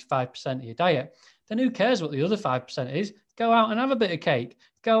 to 95% of your diet, then who cares what the other 5% is? Go out and have a bit of cake.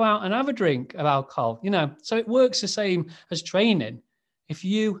 Go out and have a drink of alcohol. So it works the same as training. If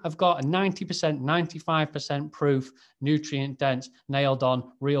you have got a 90%, 95% proof, nutrient dense, nailed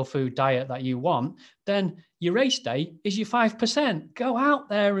on real food diet that you want, then your race day is your 5%. Go out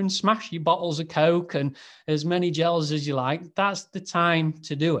there and smash your bottles of Coke and as many gels as you like. That's the time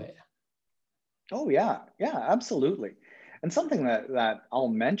to do it. Oh, yeah. Yeah, absolutely. And something that I'll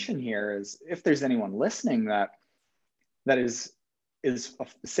mention here is, if there's anyone listening that is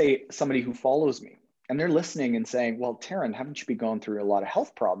say somebody who follows me, and they're listening and saying, well, Taryn, haven't you been going through a lot of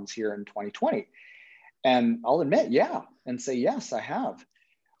health problems here in 2020? And I'll admit, yeah, and say, yes, I have.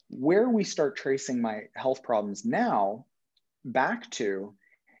 Where we start tracing my health problems now back to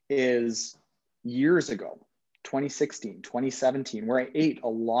is years ago, 2016, 2017, where I ate a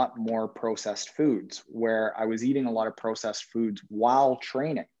lot more processed foods, where I was eating a lot of processed foods while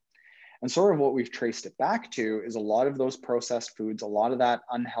training. And sort of what we've traced it back to is a lot of those processed foods, a lot of that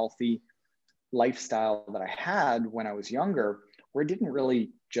unhealthy lifestyle that I had when I was younger, where I didn't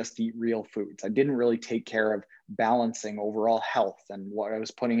really just eat real foods. I didn't really take care of balancing overall health and what I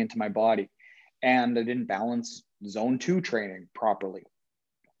was putting into my body. And I didn't balance zone 2 training properly.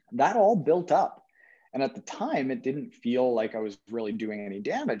 That all built up. And at the time, it didn't feel like I was really doing any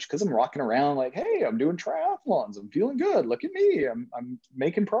damage because I'm rocking around like, hey, I'm doing triathlons. I'm feeling good. Look at me. I'm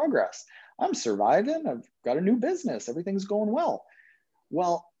making progress. I'm surviving. I've got a new business. Everything's going well.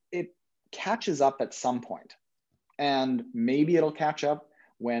 Well, it catches up at some point. And maybe it'll catch up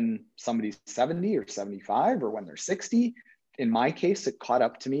when somebody's 70 or 75 or when they're 60. In my case, it caught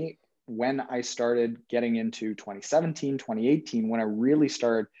up to me when I started getting into 2017, 2018, when I really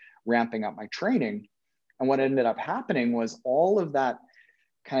started ramping up my training. And what ended up happening was all of that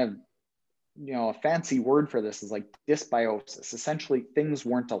kind of, a fancy word for this is like dysbiosis. Essentially, things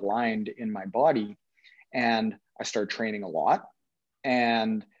weren't aligned in my body. And I started training a lot.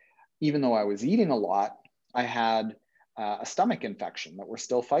 And even though I was eating a lot, I had a stomach infection that we're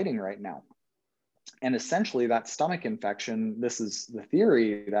still fighting right now. And essentially that stomach infection, this is the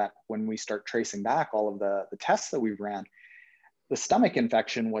theory that when we start tracing back all of the tests that we've ran, the stomach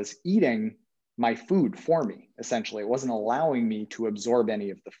infection was eating my food for me. Essentially, it wasn't allowing me to absorb any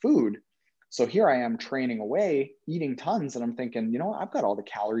of the food. So here I am training away, eating tons, and I'm thinking, I've got all the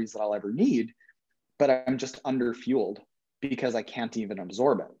calories that I'll ever need, but I'm just underfueled because I can't even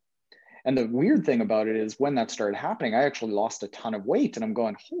absorb it. And the weird thing about it is when that started happening, I actually lost a ton of weight, and I'm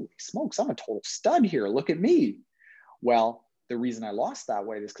going, holy smokes, I'm a total stud here. Look at me. Well, the reason I lost that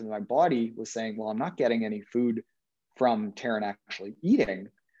weight is because my body was saying, well, I'm not getting any food from Taryn actually eating.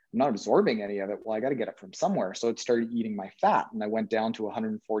 I'm not absorbing any of it. Well, I got to get it from somewhere. So it started eating my fat, and I went down to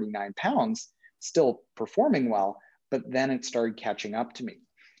 149 pounds, still performing well, but then it started catching up to me.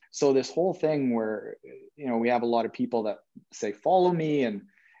 So this whole thing where, we have a lot of people that say, follow me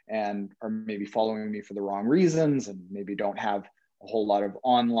and are maybe following me for the wrong reasons and maybe don't have a whole lot of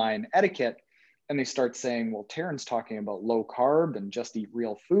online etiquette. And they start saying, well, Taryn's talking about low carb and just eat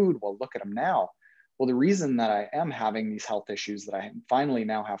real food. Well, look at him now. Well, the reason that I am having these health issues that I finally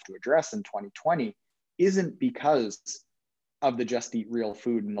now have to address in 2020 isn't because of the just eat real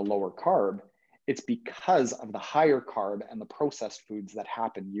food and the lower carb. It's because of the higher carb and the processed foods that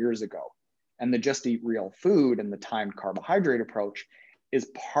happened years ago. And the just eat real food and the timed carbohydrate approach is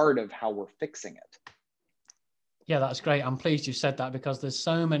part of how we're fixing it. Yeah, that's great. I'm pleased you said that, because there's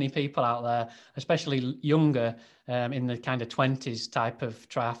so many people out there, especially younger, in the kind of 20s type of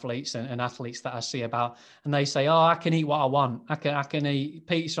triathletes and athletes that I see about, and they say, "Oh, I can eat what I want. I can eat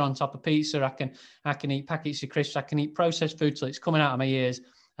pizza on top of pizza. I can eat packets of crisps. I can eat processed food till it's coming out of my ears,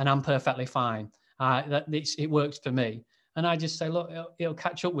 and I'm perfectly fine. It works for me." And I just say, look, it'll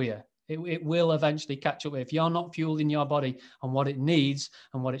catch up with you. It will eventually catch up with you. If you're not fueling your body on what it needs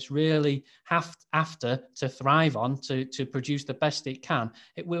and what it's really after to thrive on, to produce the best it can,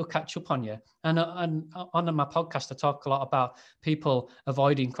 it will catch up on you. And on my podcast, I talk a lot about people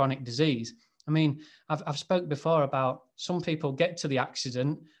avoiding chronic disease. I mean, I've spoke before about some people get to the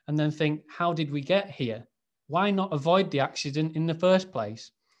accident and then think, how did we get here? Why not avoid the accident in the first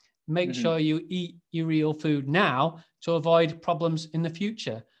place? Make sure you eat your real food now to avoid problems in the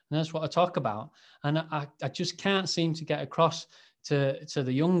future. And that's what I talk about. And I just can't seem to get across to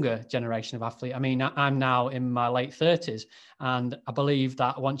the younger generation of athlete. I mean, I'm now in my late 30s, and I believe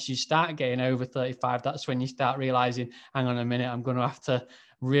that once you start getting over 35, that's when you start realizing, hang on a minute, I'm going to have to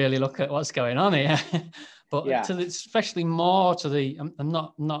really look at what's going on here. But yeah. Especially more to the, I'm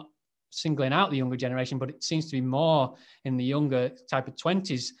not singling out the younger generation, but it seems to be more in the younger type of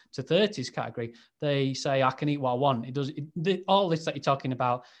 20s to 30s category. They say, I can eat what I want. All this that you're talking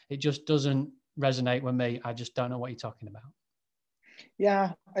about, it just doesn't resonate with me. I just don't know what you're talking about.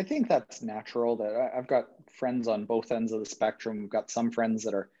 Yeah, I think that's natural. That I've got friends on both ends of the spectrum. We've got some friends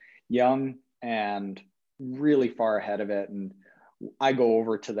that are young and really far ahead of it. And I go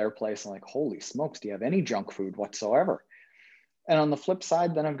over to their place and like, holy smokes, do you have any junk food whatsoever? And on the flip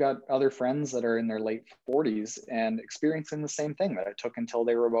side, then I've got other friends that are in their late 40s and experiencing the same thing that I took until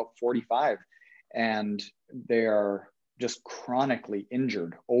they were about 45. And they are just chronically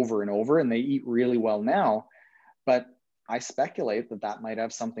injured over and over, and they eat really well now. But I speculate that that might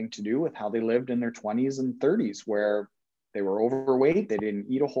have something to do with how they lived in their 20s and 30s, where they were overweight, they didn't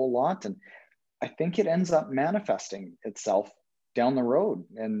eat a whole lot. And I think it ends up manifesting itself down the road.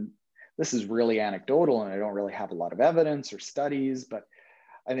 And this is really anecdotal, and I don't really have a lot of evidence or studies, but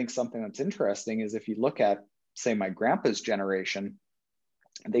I think something that's interesting is if you look at, say, my grandpa's generation,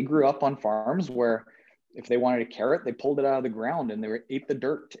 they grew up on farms where if they wanted a carrot, they pulled it out of the ground and they ate the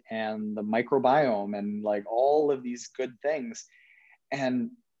dirt and the microbiome and like all of these good things.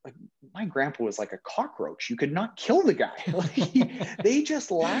 And like my grandpa was like a cockroach. You could not kill the guy. They just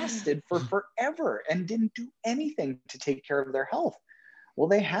lasted for forever and didn't do anything to take care of their health. Well,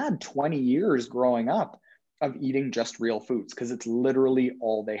 they had 20 years growing up of eating just real foods because it's literally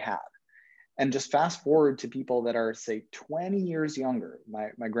all they had. And just fast forward to people that are, say, 20 years younger.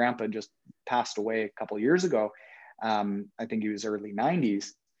 My grandpa just passed away a couple of years ago. I think he was early 90s.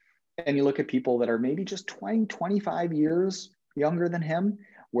 And you look at people that are maybe just 20, 25 years younger than him,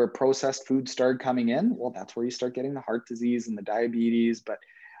 where processed food started coming in. Well, that's where you start getting the heart disease and the diabetes. But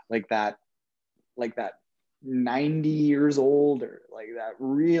like that 90 years old, or like that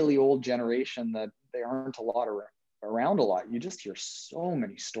really old generation that they aren't around a lot. You just hear so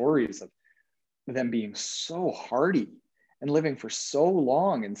many stories of them being so hardy and living for so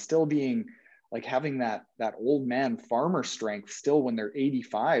long and still being like having that old man farmer strength still when they're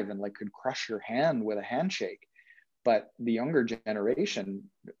 85 and like could crush your hand with a handshake. But the younger generation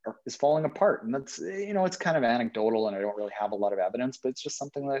is falling apart. And that's, it's kind of anecdotal and I don't really have a lot of evidence, but it's just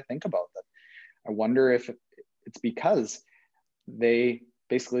something that I think about, that I wonder if it's because they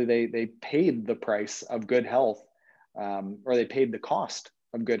paid the price of good health or they paid the cost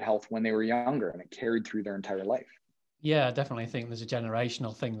of good health when they were younger, and it carried through their entire life. Yeah, I definitely think there's a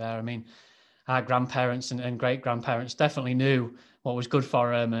generational thing there. I mean, our grandparents and great grandparents definitely knew what was good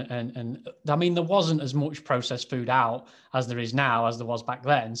for them. And I mean, there wasn't as much processed food out as there is now, as there was back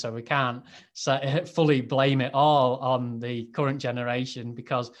then. So we can't fully blame it all on the current generation,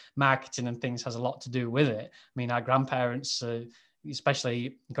 because marketing and things has a lot to do with it. I mean, our grandparents,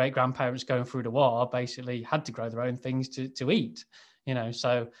 especially great grandparents going through the war, basically had to grow their own things to eat.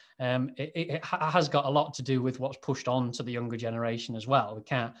 So it has got a lot to do with what's pushed on to the younger generation as well. We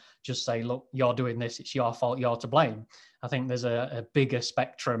can't just say, look, you're doing this, it's your fault, you're to blame. I think there's a bigger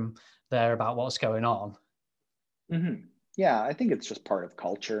spectrum there about what's going on. Mm-hmm. Yeah, I think it's just part of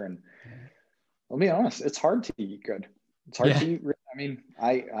culture. And I'll be honest, it's hard to eat good. It's hard to eat. I mean,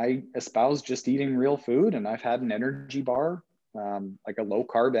 I espouse just eating real food, and I've had an energy bar, like a low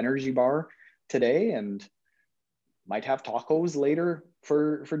carb energy bar today, and might have tacos later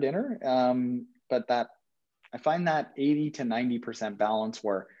for dinner. But that, I find that 80 to 90% balance,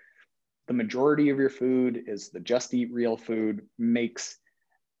 where the majority of your food is the just eat real food, makes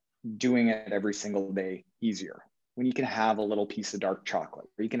doing it every single day easier. When you can have a little piece of dark chocolate,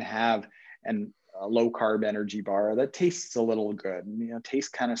 or you can have a low carb energy bar that tastes a little good, tastes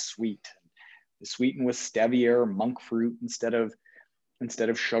kind of sweet, sweetened with stevia or monk fruit instead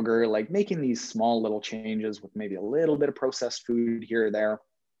of sugar, like making these small little changes with maybe a little bit of processed food here or there.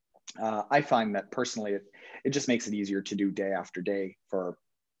 I find that personally, it just makes it easier to do day after day for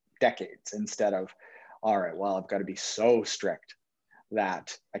decades, instead of, all right, well, I've got to be so strict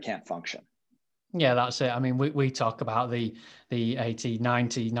that I can't function. Yeah, that's it. I mean, we talk about the 80,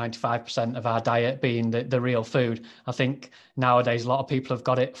 90, 95% of our diet being the real food. I think nowadays a lot of people have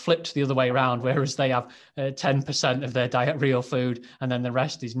got it flipped the other way around, whereas they have 10% of their diet real food, and then the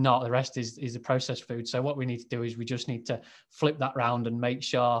rest is not. The rest is the processed food. So what we need to do is we just need to flip that round and make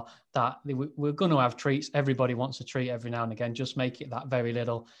sure that we're going to have treats. Everybody wants a treat every now and again. Just make it that very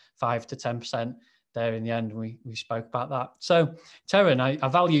little, 5 to 10%. There in the end, we spoke about that. So, Taryn, I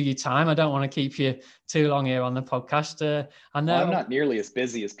value your time. I don't want to keep you too long here on the podcast. I know I'm not nearly as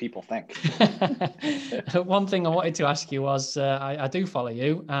busy as people think. One thing I wanted to ask you was, I do follow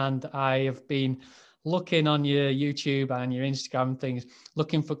you, and I have been looking on your YouTube and your Instagram things,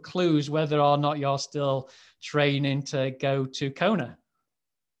 looking for clues whether or not you're still training to go to Kona.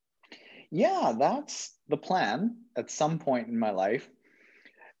 Yeah, that's the plan at some point in my life.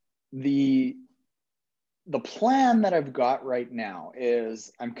 The plan that I've got right now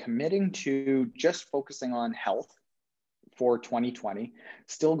is I'm committing to just focusing on health for 2020,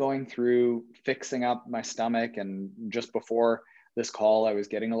 still going through fixing up my stomach. And just before this call, I was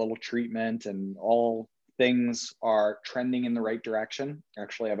getting a little treatment, and all things are trending in the right direction.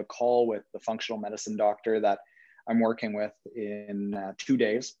 Actually, I have a call with the functional medicine doctor that I'm working with in 2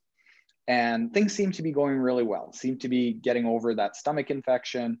 days. And things seem to be going really well, seem to be getting over that stomach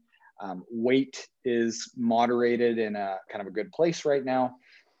infection. Weight is moderated in a kind of a good place right now,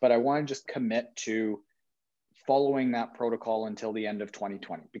 but I want to just commit to following that protocol until the end of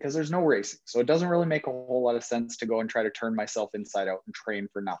 2020, because there's no racing. So it doesn't really make a whole lot of sense to go and try to turn myself inside out and train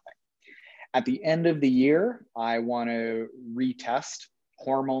for nothing. At the end of the year, I want to retest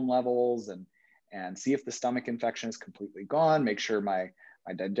hormone levels and see if the stomach infection is completely gone, make sure my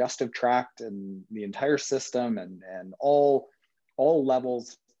digestive tract and the entire system and all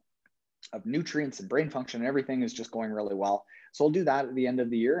levels of nutrients and brain function and everything is just going really well. So I'll do that at the end of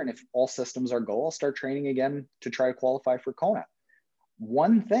the year. And if all systems are go, I'll start training again to try to qualify for Kona.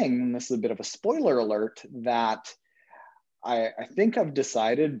 One thing, and this is a bit of a spoiler alert, that I think I've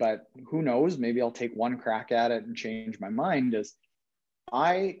decided, but who knows, maybe I'll take one crack at it and change my mind, is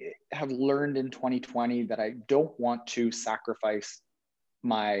I have learned in 2020 that I don't want to sacrifice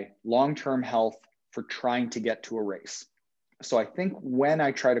my long-term health for trying to get to a race. So I think when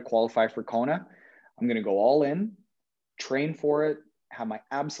I try to qualify for Kona, I'm going to go all in, train for it, have my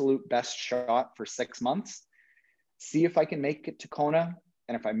absolute best shot for 6 months, see if I can make it to Kona.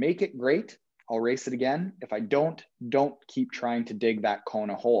 And if I make it, great, I'll race it again. If I don't keep trying to dig that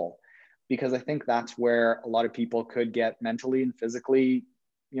Kona hole, because I think that's where a lot of people could get mentally and physically,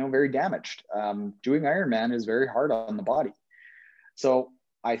 very damaged. Doing Ironman is very hard on the body. So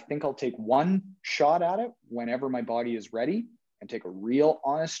I think I'll take one shot at it whenever my body is ready, and take a real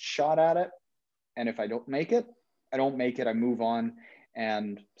honest shot at it. And if I don't make it, I don't make it. I move on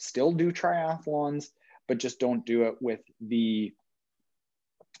and still do triathlons, but just don't do it with the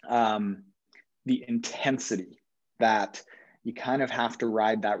intensity that you kind of have to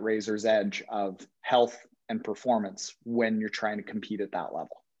ride that razor's edge of health and performance when you're trying to compete at that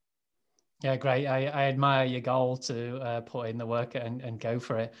level. Yeah, great. I admire your goal to put in the work and go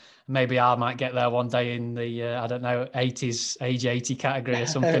for it. Maybe I might get there one day in the, I don't know, 80s, age 80 category or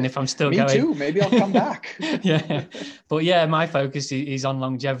something if I'm still Me going. too. Maybe I'll come back. Yeah. But yeah, my focus is on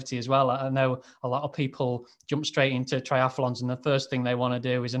longevity as well. I know a lot of people jump straight into triathlons and the first thing they want to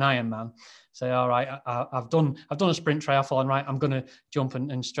do is an Ironman. Say, all right, I've done a sprint triathlon, right? I'm going to jump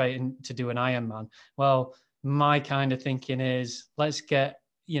and straight in to do an Ironman. Well, my kind of thinking is let's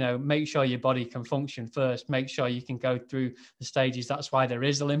make sure your body can function first, make sure you can go through the stages. That's why there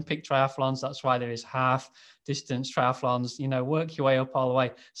is Olympic triathlons. That's why there is half distance triathlons, work your way up all the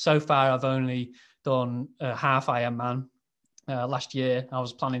way. So far, I've only done a half Ironman last year. I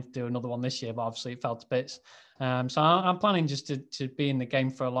was planning to do another one this year, but obviously it fell to bits. So I'm planning just to be in the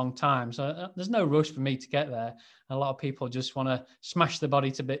game for a long time. So there's no rush for me to get there. A lot of people just want to smash the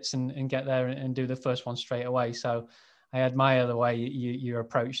body to bits and get there and do the first one straight away. So I admire the way your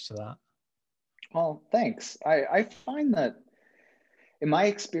approach to that. Well, thanks. I find that in my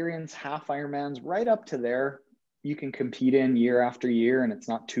experience, half Ironmans right up to there, you can compete in year after year and it's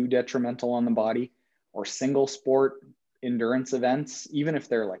not too detrimental on the body. Or single sport endurance events, even if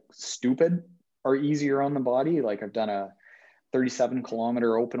they're like stupid, are easier on the body. Like I've done a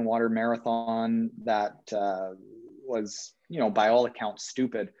 37-kilometer open water marathon that was, by all accounts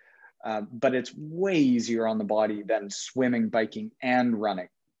stupid. But it's way easier on the body than swimming, biking, and running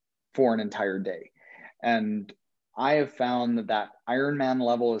for an entire day. And I have found that Ironman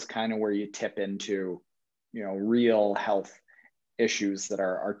level is kind of where you tip into, real health issues that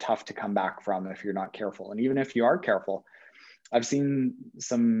are tough to come back from if you're not careful. And even if you are careful, I've seen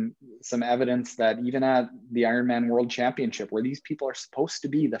some evidence that even at the Ironman World Championship, where these people are supposed to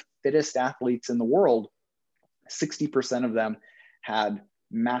be the fittest athletes in the world, 60% of them had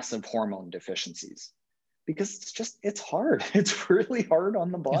massive hormone deficiencies because it's hard. It's really hard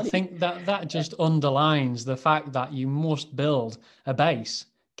on the body. I think that just underlines the fact that you must build a base,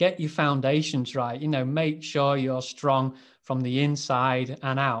 get your foundations right, make sure you're strong from the inside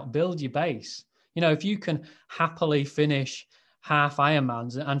and out, build your base. If you can happily finish half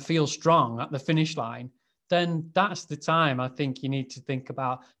Ironmans and feel strong at the finish line, then that's the time I think you need to think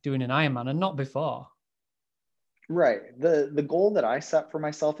about doing an Ironman and not before. Right. The goal that I set for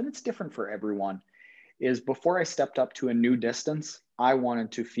myself, and it's different for everyone, is before I stepped up to a new distance, I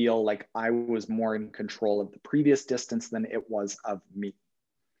wanted to feel like I was more in control of the previous distance than it was of me.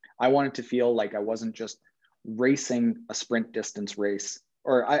 I wanted to feel like I wasn't just racing a sprint distance race,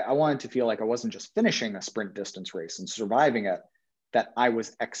 or I wanted to feel like I wasn't just finishing a sprint distance race and surviving it, that I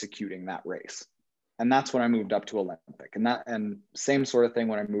was executing that race. And that's when I moved up to Olympic. And same sort of thing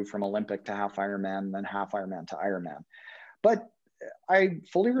when I moved from Olympic to half Ironman, then half Ironman to Ironman. But I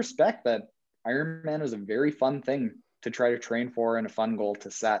fully respect that Ironman is a very fun thing to try to train for and a fun goal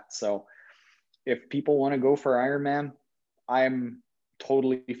to set. So if people want to go for Ironman, I'm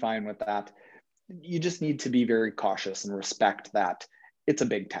totally fine with that. You just need to be very cautious and respect that it's a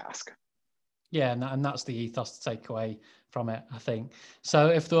big task. Yeah, and that's the ethos to take away from it, I think. So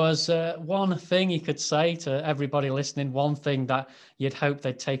if there was one thing you could say to everybody listening, one thing that you'd hope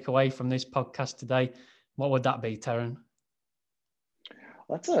they'd take away from this podcast today, what would that be, Terran?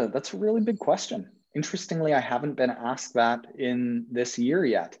 That's a really big question. Interestingly, I haven't been asked that in this year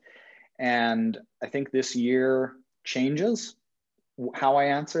yet. And I think this year changes how I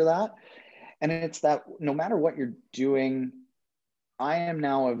answer that. And it's that no matter what you're doing, I am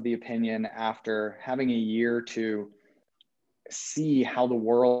now of the opinion, after having a year to see how the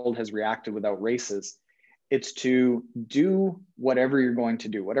world has reacted without races, it's to do whatever you're going to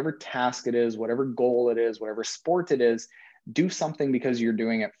do, whatever task it is, whatever goal it is, whatever sport it is, do something because you're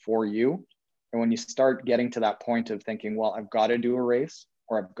doing it for you. And when you start getting to that point of thinking, well, I've got to do a race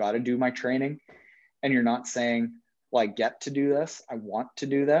or I've got to do my training, and you're not saying, well, I get to do this, I want to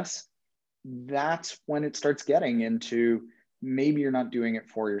do this, that's when it starts getting into maybe you're not doing it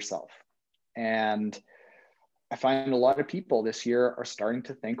for yourself. And I find a lot of people this year are starting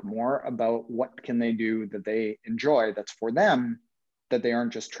to think more about what can they do that they enjoy, that's for them, that they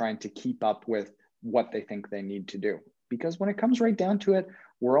aren't just trying to keep up with what they think they need to do. Because when it comes right down to it,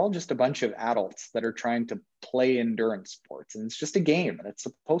 we're all just a bunch of adults that are trying to play endurance sports, and it's just a game and it's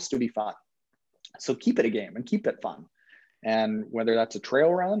supposed to be fun. So keep it a game and keep it fun. And whether that's a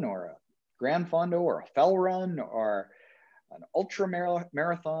trail run or a Grand Fondo or a fell run or an ultra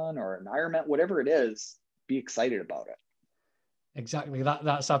marathon or an Ironman, whatever it is, be excited about it. Exactly.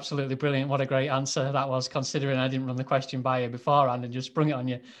 That's absolutely brilliant. What a great answer that was, considering I didn't run the question by you beforehand and just sprung it on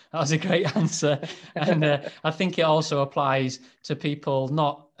you. That was a great answer. And I think it also applies to people,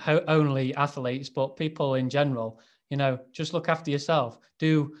 not only athletes, but people in general. just look after yourself.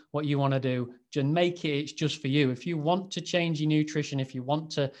 Do what you want to do. Just make it's just for you. If you want to change your nutrition, if you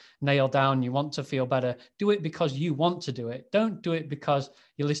want to nail down, you want to feel better, do it because you want to do it. Don't do it because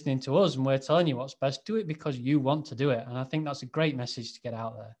you're listening to us and we're telling you what's best. Do it because you want to do it. And I think that's a great message to get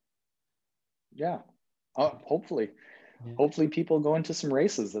out there. Yeah. Hopefully. Yeah. Hopefully people go into some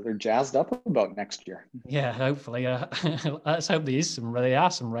races that they're jazzed up about next year. Yeah, hopefully. Let's hope there are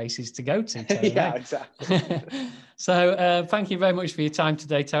some races to go to, Terran. Yeah, exactly. So thank you very much for your time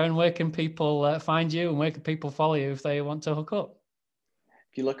today, Terran. Where can people find you and where can people follow you if they want to hook up?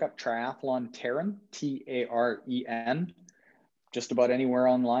 If you look up Triathlon Terran, Taren, just about anywhere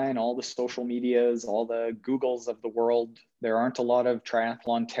online, all the social medias, all the Googles of the world, there aren't a lot of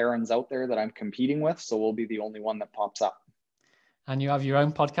Triathlon Terrans out there that I'm competing with, so we'll be the only one that pops up. And you have your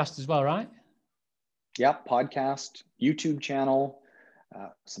own podcast as well, right? Yep, podcast, YouTube channel,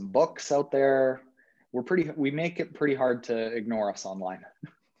 some books out there. We make it pretty hard to ignore us online.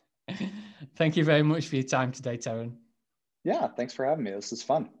 Thank you very much for your time today, Terran. Yeah, thanks for having me. This is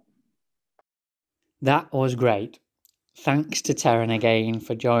fun. That was great. Thanks to Terran again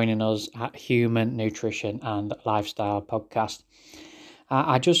for joining us at Human Nutrition and Lifestyle Podcast.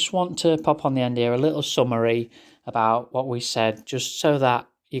 I just want to pop on the end here a little summary about what we said, just so that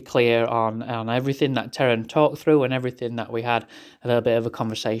you're clear on everything that Terran talked through and everything that we had a little bit of a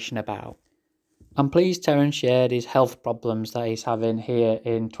conversation about. I'm pleased Terran shared his health problems that he's having here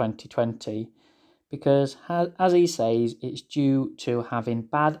in 2020 because, as he says, it's due to having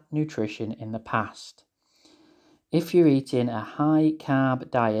bad nutrition in the past. If you're eating a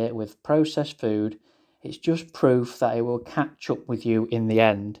high-carb diet with processed food, it's just proof that it will catch up with you in the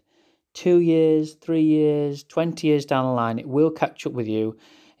end. 2 years, 3 years, 20 years down the line, it will catch up with you.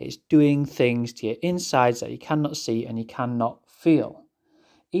 It's doing things to your insides that you cannot see and you cannot feel.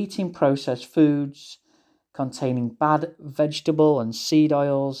 Eating processed foods containing bad vegetable and seed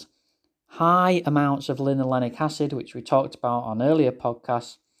oils, high amounts of linolenic acid, which we talked about on earlier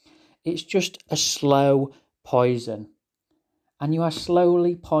podcasts, it's just a slow poison. And you are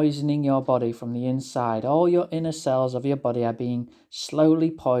slowly poisoning your body from the inside. All your inner cells of your body are being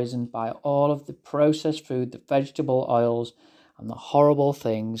slowly poisoned by all of the processed food, the vegetable oils, and the horrible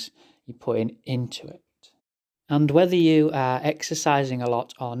things you're putting into it. And whether you are exercising a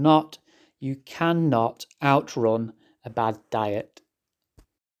lot or not, you cannot outrun a bad diet.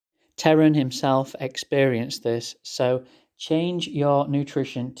 Terran himself experienced this, so change your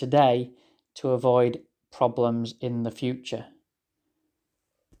nutrition today to avoid problems in the future.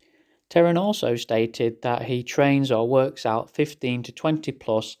 Terran also stated that he trains or works out 15 to 20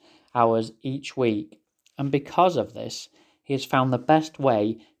 plus hours each week, and because of this, he has found the best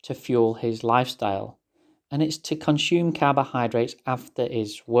way to fuel his lifestyle, and it's to consume carbohydrates after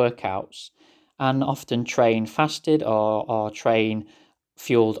his workouts, and often train fasted or train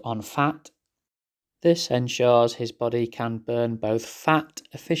fueled on fat. This ensures his body can burn both fat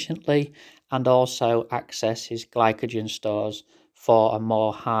efficiently and also access his glycogen stores for a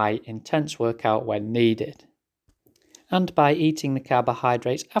more high intense workout when needed. And by eating the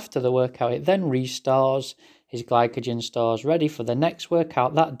carbohydrates after the workout, it then restores his glycogen stores ready for the next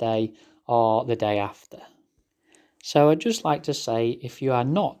workout that day or the day after. So I'd just like to say, if you are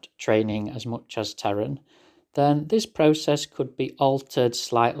not training as much as Terran, then this process could be altered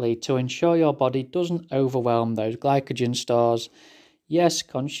slightly to ensure your body doesn't overwhelm those glycogen stores. Yes,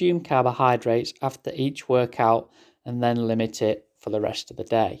 consume carbohydrates after each workout and then limit it for the rest of the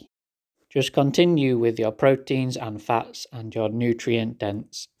day. Just continue with your proteins and fats and your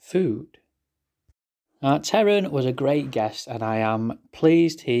nutrient-dense food. Terran was a great guest and I am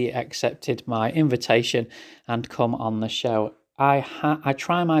pleased he accepted my invitation and come on the show. I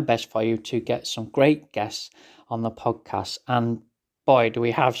try my best for you to get some great guests on the podcast, and boy, do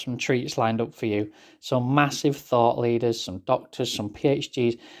we have some treats lined up for you. Some massive thought leaders, some doctors, some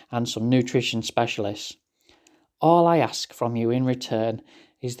PhDs, and some nutrition specialists. All I ask from you in return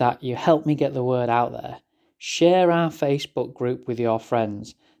is that you help me get the word out there. Share our Facebook group with your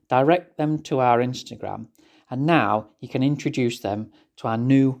friends. Direct them to our Instagram. And now you can introduce them to our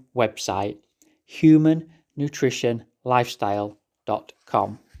new website,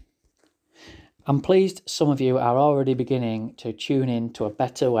 humannutritionlifestyle.com. I'm pleased some of you are already beginning to tune in to a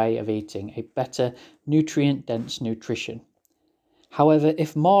better way of eating, a better nutrient-dense nutrition. However,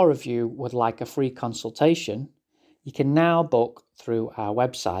 if more of you would like a free consultation, you can now book through our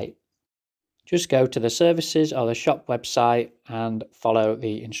website. Just go to the services or the shop website and follow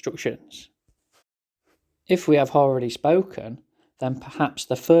the instructions. If we have already spoken, then perhaps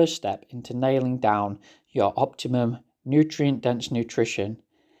the first step into nailing down your optimum nutrient-dense nutrition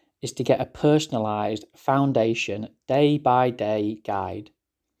is to get a personalised foundation day-by-day guide.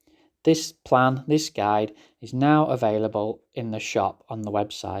 This guide is now available in the shop on the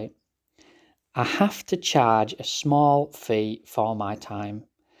website. I have to charge a small fee for my time.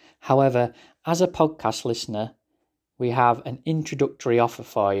 However, as a podcast listener, we have an introductory offer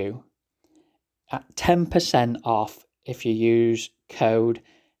for you at 10% off if you use code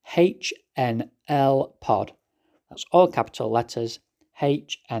HNLPOD. That's all capital letters,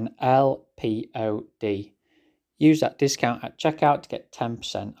 HNLPOD. Use that discount at checkout to get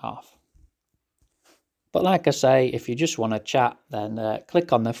 10% off. But like I say, if you just want to chat, then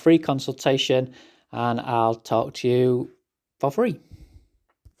click on the free consultation and I'll talk to you for free.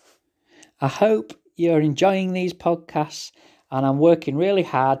 I hope you're enjoying these podcasts, and I'm working really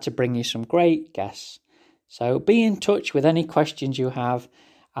hard to bring you some great guests. So be in touch with any questions you have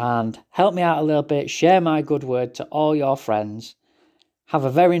and help me out a little bit. Share my good word to all your friends. Have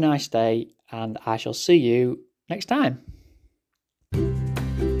a very nice day, and I shall see you next time.